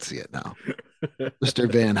 I could see it now. Mr.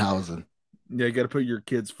 Van Housen. Yeah, you got to put your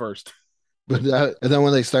kids first. But and then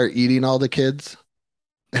when they start eating all the kids,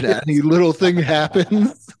 and any little thing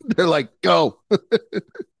happens, they're like, go.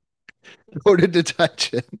 Go to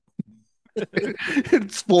detention.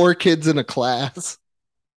 It's 4 kids in a class.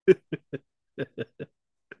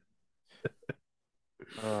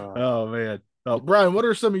 Oh man. Brian, what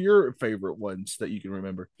are some of your favorite ones that you can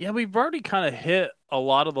remember? Yeah, we've already kind of hit a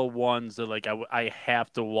lot of the ones that like I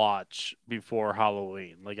have to watch before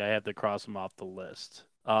Halloween. Like I have to cross them off the list.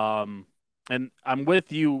 And I'm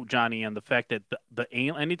with you, Johnny, on the fact that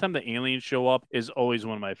anytime the aliens show up is always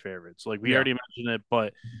one of my favorites. Like we already mentioned it,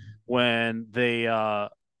 but when they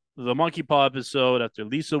the Monkey Paw episode after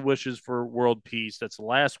Lisa wishes for world peace, that's the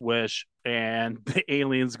last wish, and the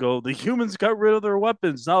aliens go, the humans got rid of their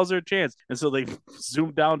weapons, now's their chance. And so they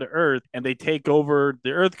zoom down to Earth and they take over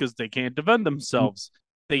the Earth because they can't defend themselves.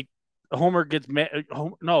 Homer gets mad.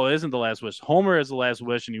 No, it isn't the last wish. Homer has the last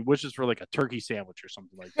wish, and he wishes for like a turkey sandwich or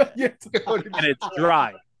something like that. And it's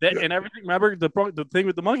dry. And everything. Remember the thing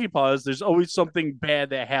with the monkey paw is there's always something bad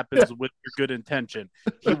that happens with your good intention.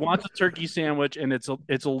 He wants a turkey sandwich, and it's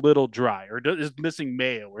a little dry, or is missing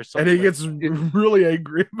mayo or something. And he gets really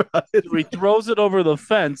angry about it. So he throws it over the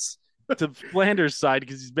fence to Flanders' side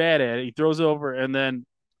because he's bad at it. He throws it over, and then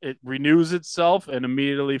it renews itself, and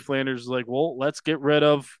immediately Flanders is like, "Well, let's get rid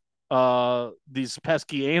of these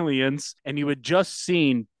pesky aliens." And you had just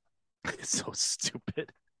seen it's so stupid,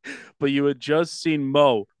 but you had just seen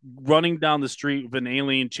Mo running down the street with an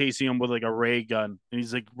alien chasing him with like a ray gun, and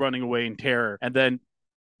he's like running away in terror. And then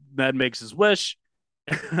Ned makes his wish,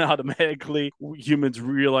 and automatically humans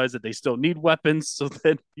realize that they still need weapons. So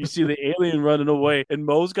then you see the alien running away, and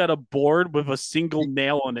Mo's got a board with a single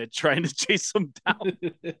nail on it trying to chase him down.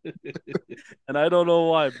 And I don't know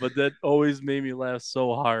why, but that always made me laugh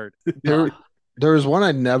so hard. There was one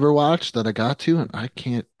I never watched that I got to, and I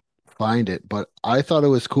can't find it, but I thought it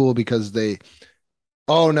was cool because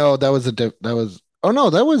oh no, that was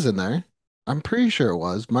in there. I'm pretty sure it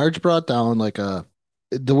was. Marge brought down like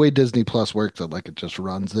the way Disney Plus works, like it just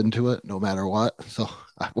runs into it no matter what. So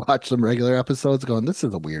I watched some regular episodes going, this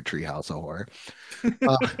is a weird Treehouse of Horror.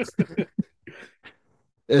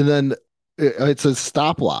 And then it's a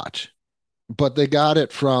stopwatch, but they got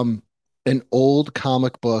it from an old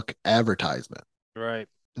comic book advertisement. Right.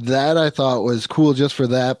 That I thought was cool just for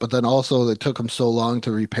that, but then also it took them so long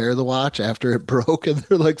to repair the watch after it broke, and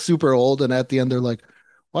they're like super old, and at the end they're like,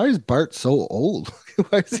 why is Bart so old?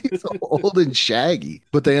 Why is he so old and shaggy?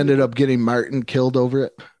 But they ended up getting Martin killed over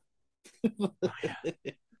it.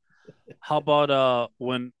 How about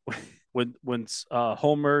when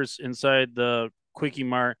Homer's inside the Quickie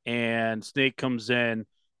Mart and Snake comes in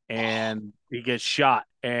and he gets shot,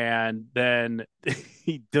 and then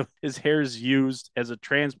his hair is used as a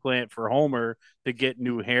transplant for Homer to get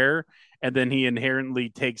new hair, and then he inherently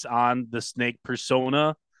takes on the Snake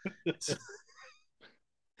persona.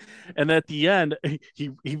 And at the end,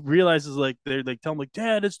 he realizes like they're like tell him like,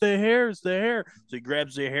 Dad, it's the hair. So he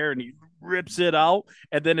grabs the hair and he rips it out,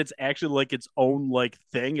 and then it's actually like its own like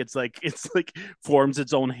thing. It's like forms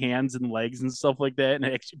its own hands and legs and stuff like that, and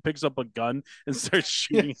it actually picks up a gun and starts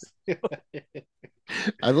shooting.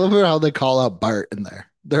 I love how they call out Bart in there.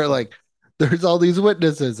 They're like, there's all these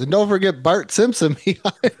witnesses, and don't forget Bart Simpson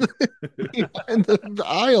behind the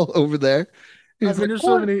aisle over there. I mean, there's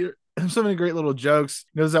so many great little jokes.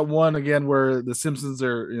 There's that one again where the Simpsons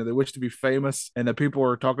are, they wish to be famous, and the people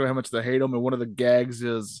are talking about how much they hate them. And one of the gags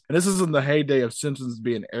is, and this is in the heyday of Simpsons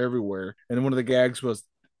being everywhere. And one of the gags was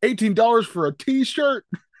 $18 for a T-shirt,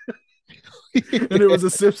 and it was a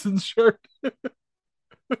Simpsons shirt.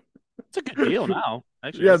 It's a good deal now.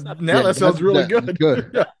 Actually, yeah, now that sounds really good.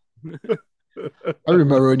 Good. I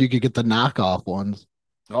remember when you could get the knockoff ones.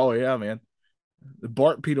 Oh yeah, man.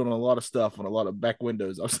 Bart peed on a lot of stuff on a lot of back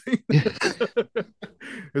windows I've seen.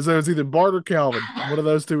 So it's either Bart or Calvin. One of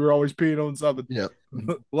those two were always peeing on something. Yeah.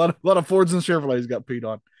 A lot of Fords and Chevrolets got peed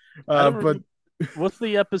on. But what's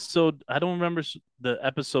the episode? I don't remember the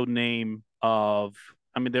episode name of.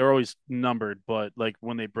 I mean, they're always numbered, but like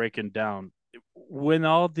when they break them down, when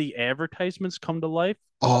all the advertisements come to life.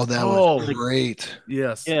 Oh, that was great.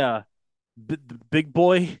 Yes. Yeah. The big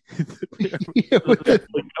boy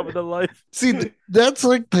coming to life. See, that's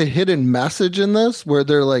like the hidden message in this, where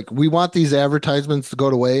they're like, we want these advertisements to go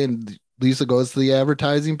away, and Lisa goes to the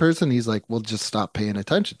advertising person. He's like, we'll just stop paying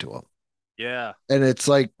attention to them. Yeah. And it's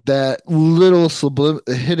like that little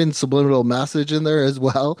hidden subliminal message in there as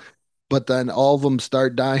well. But then all of them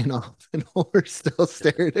start dying off, and we're still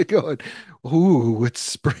staring and going, ooh, it's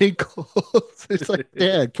sprinkles. It's like,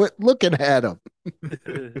 Dad, quit looking at them.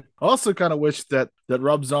 I also kind of wish that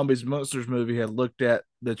Rob Zombie's Monsters movie had looked at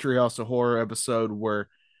the Treehouse of Horror episode where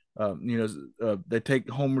they take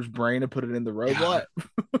Homer's brain and put it in the robot.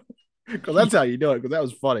 Because that's how you do it. Because that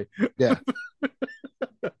was funny. Yeah.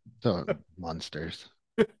 So monsters.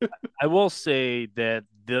 I will say that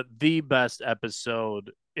the best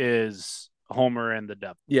episode is Homer and the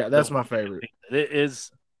Devil. Yeah, that's my favorite. It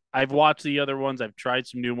is. I've watched the other ones. I've tried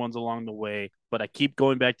some new ones along the way, but I keep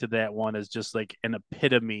going back to that one as just like an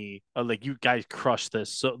epitome of like, you guys crushed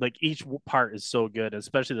this. So like each part is so good,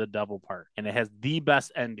 especially the Devil part, and it has the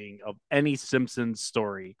best ending of any Simpsons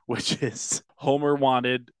story, which is Homer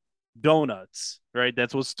wanted donuts, right?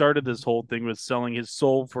 That's what started this whole thing, with selling his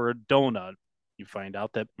soul for a donut. You find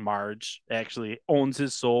out that Marge actually owns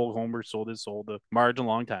his soul. Homer sold his soul to Marge a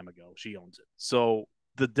long time ago. She owns it. So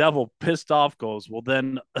the Devil, pissed off, goes, well,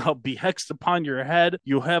 then I'll be hexed upon your head.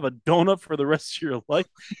 You'll have a donut for the rest of your life.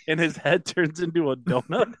 And his head turns into a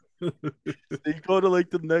donut. They go to like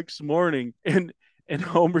the next morning, and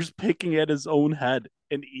Homer's picking at his own head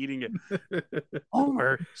and eating it.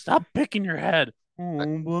 Homer, stop picking your head. Oh,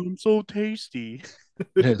 but I'm so tasty.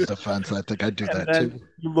 In his defense, I think I'd do that then too.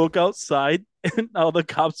 you look outside, and all the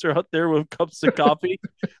cops are out there with cups of coffee.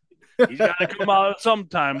 He's got to come out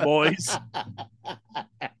sometime, boys.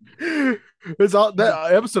 It's all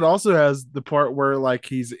that episode also has the part where like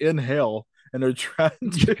he's in hell and they're trying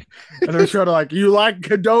to like, you like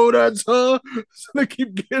donuts, huh? So they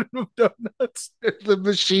keep getting him donuts. The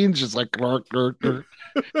machine's just like glurk, glurk, glurk.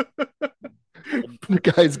 The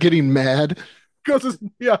guy's getting mad. Because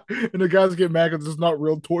and the guys get mad because it's not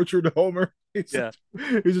real torture to Homer. He's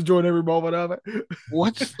enjoying every moment of it.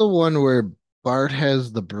 What's the one where Bart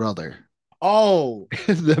has the brother? Oh,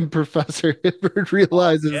 and then Professor Hibbert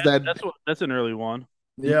realizes that's an early one.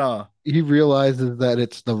 Yeah, he realizes that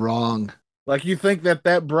it's the wrong. Like, you think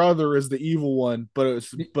that brother is the evil one, but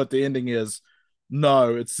the ending is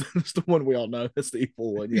no, it's the one we all know. It's the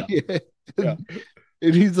evil one. Yeah.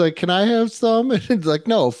 And he's like, "Can I have some?" And it's like,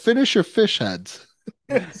 "No, finish your fish heads."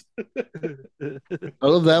 I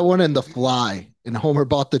love that one, and The Fly. And Homer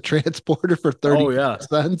bought the transporter for 30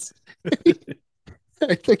 cents.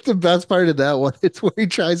 I think the best part of that one is where he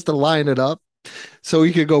tries to line it up so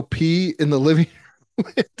he could go pee in the living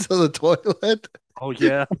room into the toilet. Oh,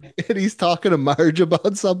 yeah. And he's talking to Marge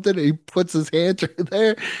about something, and he puts his hand right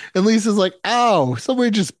there. And Lisa's like, "Ow, somebody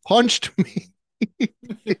just punched me."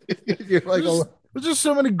 You're like, there's just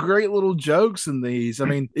so many great little jokes in these. I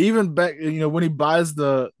mean, even back, when he buys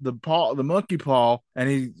the monkey paw, and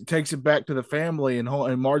he takes it back to the family, and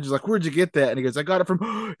Marge is like, "Where'd you get that?" And he goes, "I got it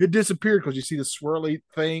from," it disappeared, because you see the swirly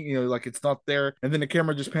thing, like it's not there. And then the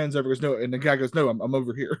camera just pans over, goes, "No," and the guy goes, "No, I'm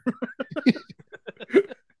over here."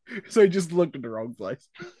 So he just looked in the wrong place.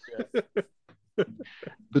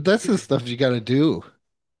 But that's the stuff you got to do.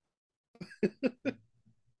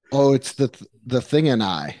 Oh, it's the Thing and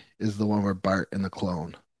I is the one where Bart and the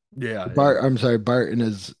clone. Yeah. Bart and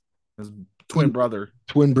his twin brother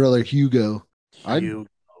Hugo.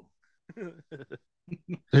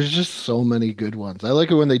 There's just so many good ones. I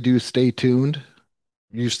like it when they do Stay Tuned.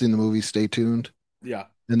 You've seen the movie Stay Tuned? Yeah.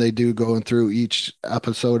 And they do going through each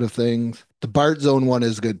episode of things. The Bart Zone one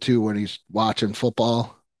is good too, when he's watching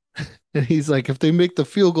football. And he's like, "If they make the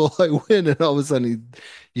field goal, I win." And all of a sudden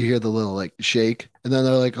you hear the little like shake. And then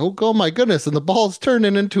they're like, "Oh my goodness." And the ball's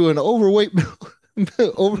turning into an overweight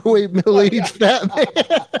middle-aged fat man.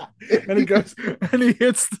 And he goes, and he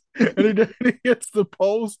hits the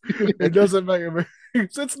poles. It doesn't make him.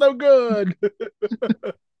 It's no good.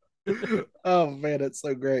 Oh man, it's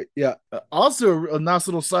so great. Yeah. Also, a nice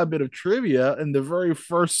little side bit of trivia: in the very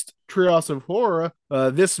first Treehouse of Horror,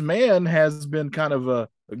 this man has been kind of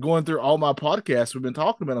going through all my podcasts. We've been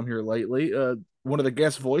talking about him here lately. One of the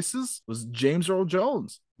guest voices was James Earl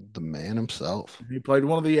Jones, the man himself. He played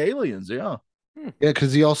one of the aliens. Yeah,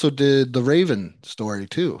 because he also did the Raven story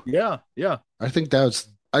too. Yeah. I think that's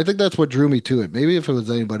what drew me to it. Maybe if it was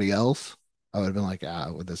anybody else, I would have been like,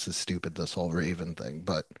 well, this is stupid, this whole Raven thing.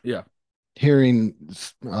 But yeah, hearing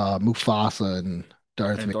Mufasa and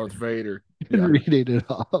Darth Vader reading it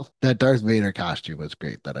off. That Darth Vader costume was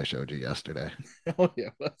great that I showed you yesterday. Oh yeah,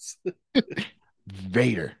 that's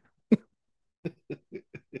Vader.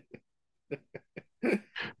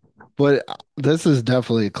 But this is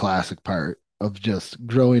definitely a classic part of just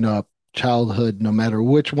growing up, childhood, no matter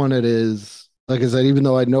which one it is. Like I said, even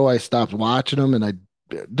though I know I stopped watching them and I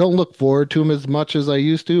don't look forward to them as much as I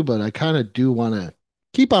used to, but I kind of do want to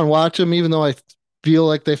keep on watching them, even though I feel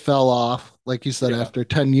like they fell off. Like you said, after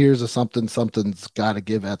 10 years of something's got to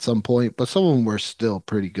give at some point, but some of them were still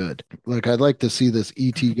pretty good. Like, I'd like to see this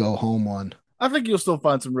E.T. Go Home one. I think you'll still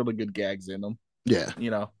find some really good gags in them. Yeah.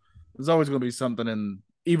 There's always going to be something in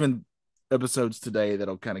even episodes today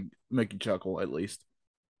that'll kind of make you chuckle, at least.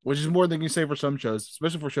 which is more than you say for some shows,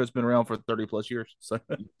 especially for shows been around for 30 plus years. So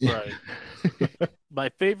Right. My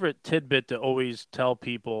favorite tidbit to always tell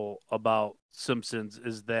people about Simpsons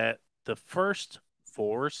is that the first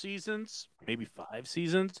 4 seasons, maybe 5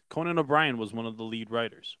 seasons, Conan O'Brien was one of the lead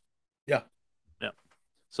writers. Yeah. Yeah.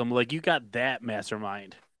 So I'm like, you got that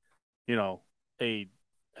mastermind. You know, I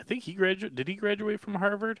think he graduated. Did he graduate from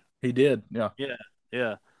Harvard? he did. Yeah. Yeah.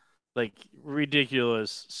 Yeah. Like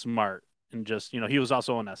ridiculous smart and just, he was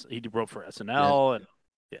also he wrote for SNL and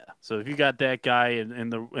yeah. So if you got that guy in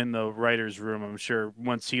the writer's room, I'm sure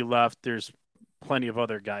once he left, there's plenty of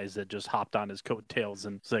other guys that just hopped on his coattails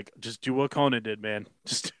and it's like, just do what Conan did, man.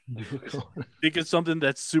 Just think of something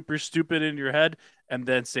that's super stupid in your head and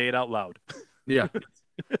then say it out loud. Yeah.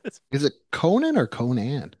 Is it Conan or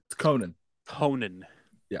Conan? It's Conan. Conan.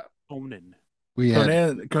 Yeah. Conan. We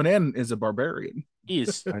had Conan is a barbarian. He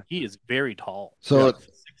is very tall. So- Like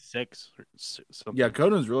 6'6" or something. Yeah,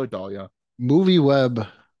 Conan's really tall. Yeah.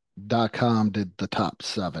 MovieWeb.com did the top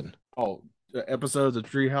 7. Oh, episodes of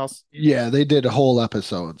Treehouse. Yeah, they did whole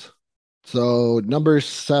episodes. So number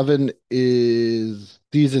 7 is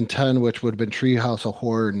season 10, which would have been Treehouse of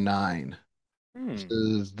Horror 9. This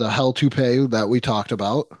is the Hell to Pay that we talked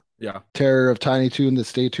about. Yeah. Terror of Tiny Toon, the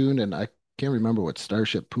Stay Tuned, and I can't remember what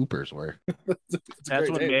Starship Poopers were. That's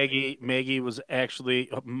when Maggie was actually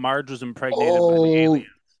Marge was impregnated by the alien.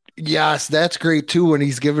 Yes, that's great too. When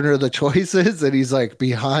he's giving her the choices and he's like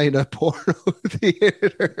behind a porno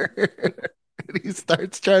theater and he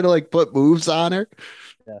starts trying to like put moves on her.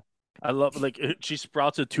 I love like she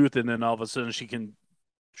sprouts a tooth and then all of a sudden she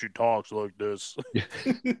talks like this.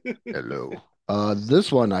 Hello.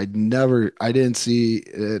 This one I didn't see.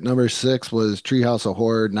 Number 6 was Treehouse of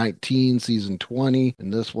Horror 19, season 20,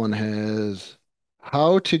 and this one has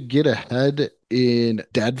How to Get Ahead in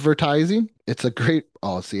Advertising. It's a great.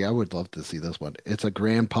 Oh, see, I would love to see this one. It's a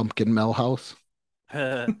Grand Pumpkin Millhouse,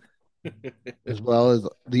 as well as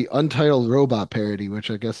the Untitled Robot parody, which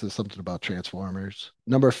I guess is something about Transformers.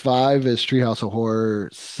 Number 5 is Treehouse of Horror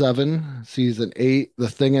 7, season 8, The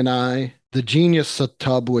Thing and I, The Genius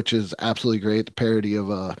Tub, which is absolutely great, the parody of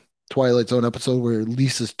a Twilight Zone episode where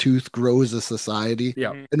Lisa's tooth grows a society.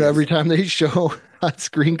 Yeah. And every time they show on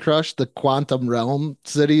Screen Crush the Quantum Realm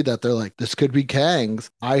city that they're like, this could be Kang's,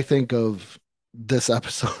 I think of this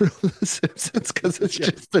episode of The Simpsons because it's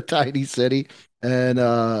just a tiny city. And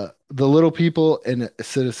The Little People and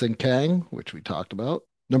Citizen Kang, which we talked about.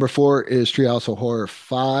 Number 4 is Treehouse of Horror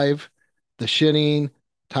 5, The Shining,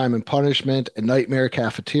 Time and Punishment, and Nightmare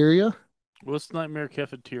Cafeteria. What's Nightmare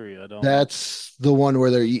Cafeteria? I don't. That's the one where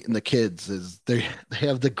they're eating the kids. Is they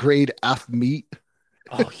have the grade F meat.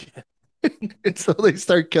 Oh yeah. And so they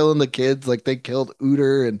start killing the kids. Like they killed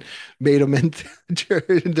Uter and made them into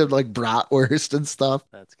like bratwurst and stuff.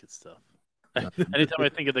 That's good stuff. Anytime I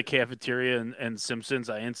think of the cafeteria and Simpsons,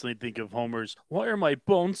 I instantly think of Homer's. Why are my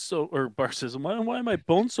bones so? Or Bart says, why are my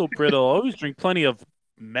bones so brittle? I always drink plenty of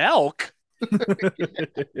milk.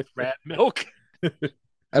 Rat milk.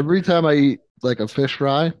 Every time I eat like a fish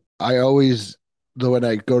fry, when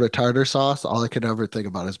I go to tartar sauce, all I can ever think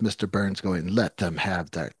about is Mr. Burns going, let them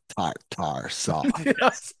have their tartar sauce.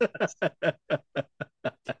 Yes.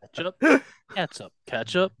 Ketchup.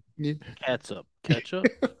 Yeah. Ketchup.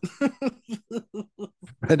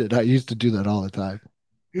 And I used to do that all the time.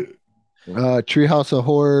 Treehouse of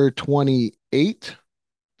Horror 28,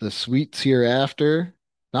 The Sweets Hereafter.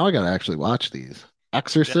 Now I gotta actually watch these.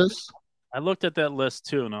 Exorcist. I looked at that list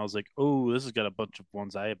too, and I was like, "Oh, this has got a bunch of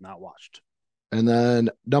ones I have not watched." And then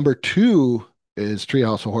number 2 is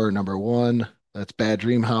Treehouse of Horror number 1. That's Bad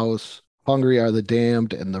Dream House, Hungry Are the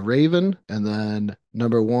Damned, and The Raven. And then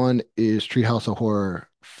number 1 is Treehouse of Horror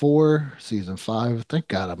 4, season 5. Thank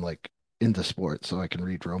God I'm like into sports so I can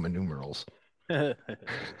read Roman numerals. And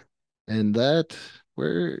that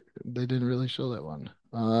where they didn't really show that one.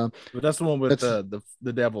 But that's the one with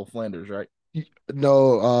the Devil Flanders, right?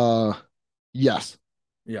 No, yes.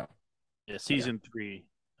 Yeah. Yeah, season 3.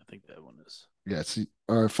 I think that one is. Yes,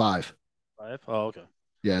 or 5. 5? Oh, okay.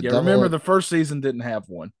 Yeah, Yeah, remember the first season didn't have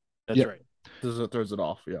one. That's Yep. right. This throws it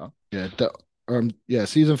off, yeah. Yeah,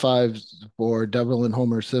 season 5 for Devil and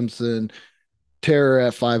Homer Simpson, Terror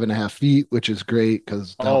at 5.5 Feet, which is great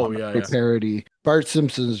because parody. Bart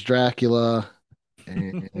Simpson's Dracula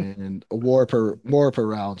and Warp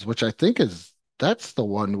Arounds, which I think that's the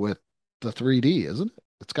one with the 3D, isn't it?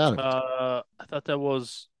 It's got to. I thought that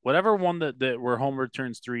was whatever one that where Homer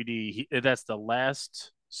turns 3D. That's the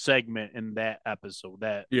last segment in that episode.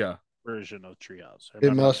 That version of Treehouse.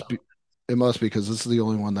 It must be. It must be because this is the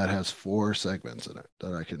only one that has 4 segments in it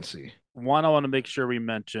that I can see. One I want to make sure we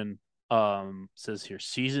mention says here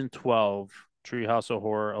season 12 Treehouse of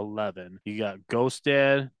Horror 11. You got Ghost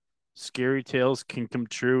Dad, Scary Tales Can Come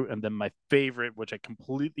True, and then my favorite, which I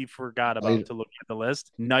completely forgot about to look at the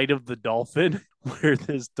list, Night of the Dolphin, where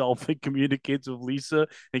this dolphin communicates with Lisa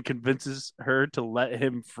and convinces her to let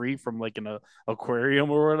him free from like an aquarium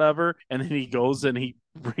or whatever. And then he goes and he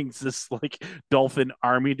brings this like dolphin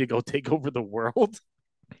army to go take over the world.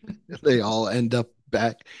 They all end up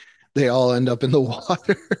back. They all end up in the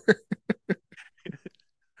water.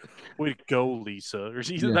 Way to go, Lisa. Or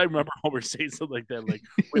Yeah. I remember Homer saying something like that, like,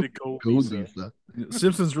 way to go, Go, Lisa. Lisa.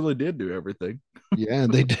 Simpsons really did do everything. Yeah,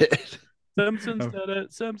 they did. Simpsons did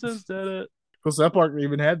it. Simpsons did it. Because South Park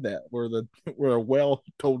even had that where a whale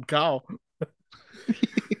told Kyle,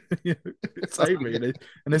 "Save me,"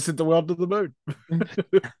 and they sent the whale to the moon.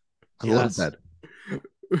 I love that.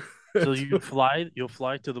 So you'll fly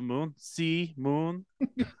to the moon. See, moon.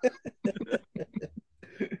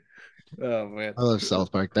 Oh man. I love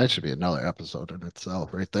South Park. That should be another episode in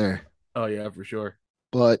itself, right there. Oh yeah, for sure.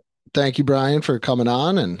 But thank you, Brian, for coming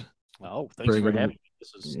on. And Oh, thanks for Bring it having on. me.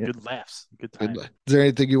 This was Yeah. good laughs, good time. is there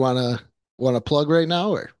anything you wanna plug right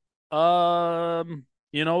now, or?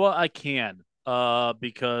 You know what? I can.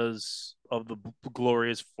 Because of the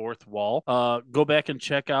glorious fourth wall. Go back and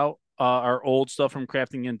check out our old stuff from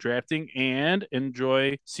Crafting and Drafting and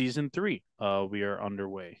enjoy season 3. We are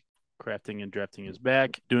underway. Crafting and Drafting is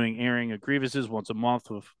back, doing airing of Grievances once a month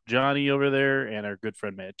with Johnny over there and our good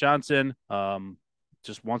friend Matt Johnson.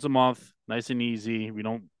 Just once a month, nice and easy. We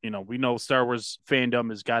don't, we know Star Wars fandom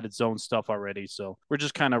has got its own stuff already, so we're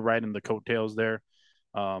just kind of riding the coattails there.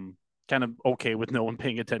 Kind of okay with no one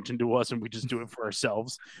paying attention to us, and we just do it for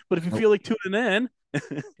ourselves. But if you feel like tuning in,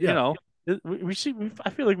 we should. I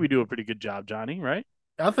feel like we do a pretty good job, Johnny. Right?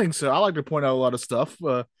 I think so. I like to point out a lot of stuff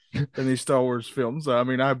in these Star Wars films. I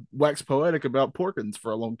mean, I waxed poetic about Porkins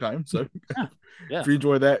for a long time. So Yeah. if you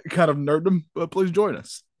enjoy that kind of nerddom, please join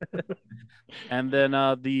us. And then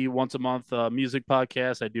the once a month music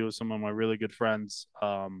podcast I do with some of my really good friends.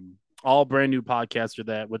 All brand new podcasts are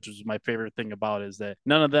that, which was my favorite thing about it, is that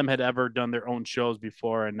none of them had ever done their own shows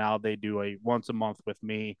before, and now they do a once a month with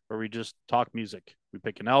me where we just talk music. We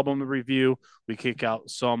pick an album to review. We kick out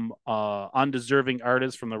some undeserving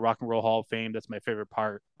artists from the Rock and Roll Hall of Fame. That's my favorite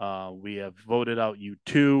part. We have voted out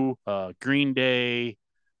U2, Green Day,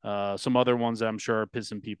 some other ones that I'm sure are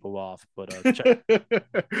pissing people off. But check.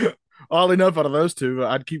 Oddly enough, out of those two,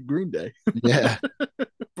 I'd keep Green Day Yeah.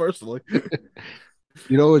 personally.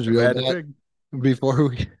 You know, it was If I real had to bad. pick. Before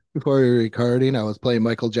we were recording, I was playing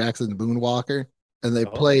Michael Jackson's Moonwalker, and they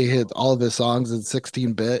play all of his songs in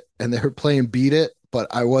 16-bit, and they were playing Beat It, but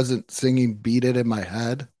I wasn't singing Beat It in my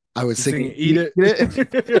head. I was singing Eat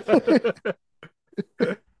It.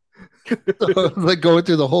 So I was like going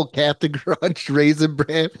through the whole Captain Crunch Raisin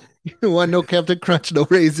Bran. You want no Captain Crunch, no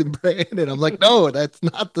Raisin Bran, and I'm like, no, that's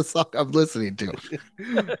not the song I'm listening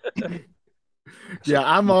to. Yeah,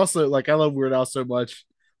 I'm also like, I love Weird Al so much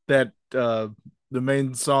that the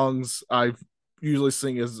main songs I usually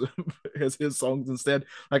sing as his songs instead.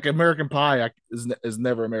 Like American Pie is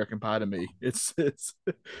never American Pie to me. It's hey,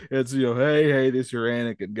 this your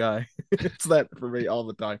Anakin guy. It's that for me all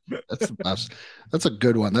the time. That's the best. That's a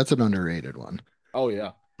good one. That's an underrated one. Oh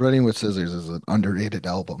yeah. Running with Scissors is an underrated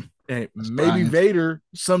album. And maybe Brian. Vader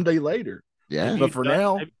someday later. Yeah. But for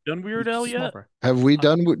now, have you done Weird Al yet? Have we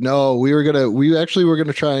done? No, we actually were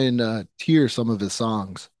gonna try and tier some of his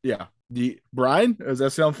songs. Yeah. Brian, does that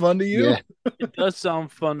sound fun to you? Yeah. It does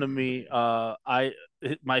sound fun to me.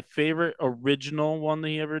 My favorite original one that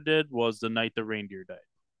he ever did was The Night the Reindeer Died.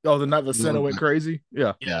 Oh, the night the Santa went crazy.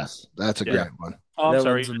 Yeah. Yes, that's a Yeah. great one. Oh, I'm That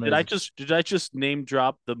sorry. one's Did I just name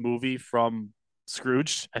drop the movie from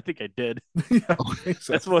Scrooge? I think I did. Yeah, I think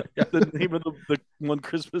so. That's what the name of the one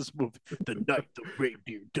Christmas movie. The Night the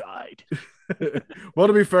Reindeer Died. Well,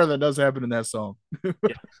 to be fair, that does happen in that song.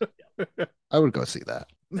 I would go see that.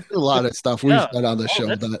 A lot of stuff we've Yeah. done on the show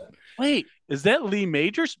that's- that Wait, is that Lee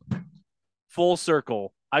Majors? Full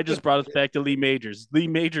circle. I just brought us back to Lee Majors. Lee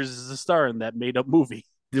Majors is the star in that made up movie.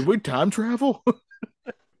 Did we time travel?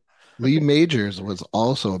 Lee Majors was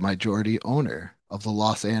also a majority owner of the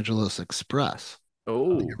Los Angeles Express,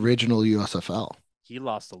 Oh, the original USFL. He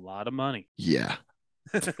lost a lot of money. Yeah.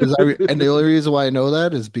 And the only reason why I know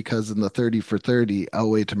that is because in the 30 for 30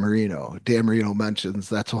 Elway to Marino, Dan Marino mentions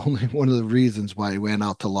that's only one of the reasons why he went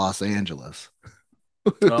out to Los Angeles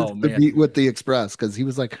Oh, to man. meet with the Express, because he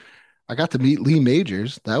was like, I got to meet Lee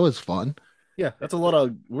Majors. That was fun. yeah, that's a lot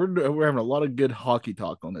of we're having a lot of good hockey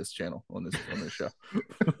talk on this channel on this show.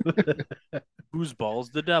 Whose balls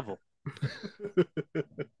the devil?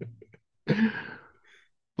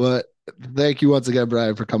 But Thank you once again,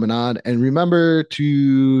 Brian, for coming on. And remember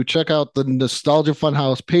to check out the Nostalgia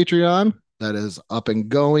Funhouse Patreon. That is up and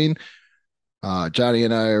going. Johnny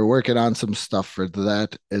and I are working on some stuff for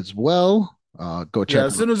that as well. Go check. Yeah,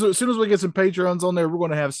 as soon as we get some Patreons on there, we're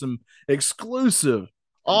going to have some exclusive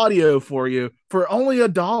audio for you for only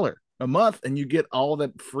 $1 a month, and you get all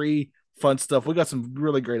that free fun stuff. We got some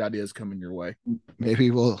really great ideas coming your way.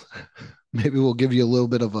 Maybe we'll give you a little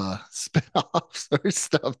bit of a spin-offs or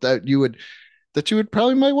stuff that you would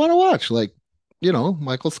probably might want to watch, like, you know,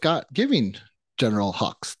 Michael Scott giving General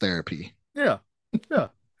Hux therapy. Yeah.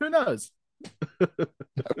 Who knows? I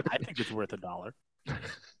think it's worth $1.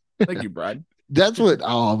 Thank you, Brad. That's what.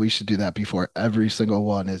 Oh, we should do that before every single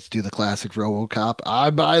one. Is do the classic RoboCop.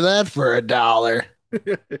 I buy that for $1.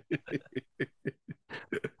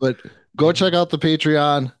 But go check out the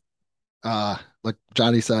Patreon. Like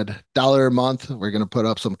Johnny said, $1 a month. We're gonna put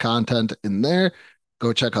up some content in there.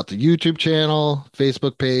 Go check out the YouTube channel,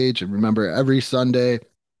 Facebook page, and remember every Sunday,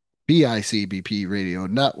 BICBP Radio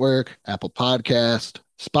Network, Apple Podcast,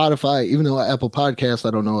 Spotify. Even though Apple Podcast,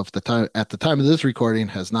 I don't know if at the time of this recording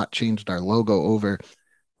has not changed our logo over.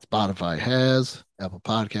 Spotify has. Apple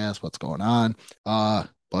Podcast, what's going on?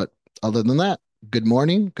 But other than that, good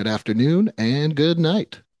morning, good afternoon, and good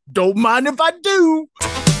night. Don't mind if I do.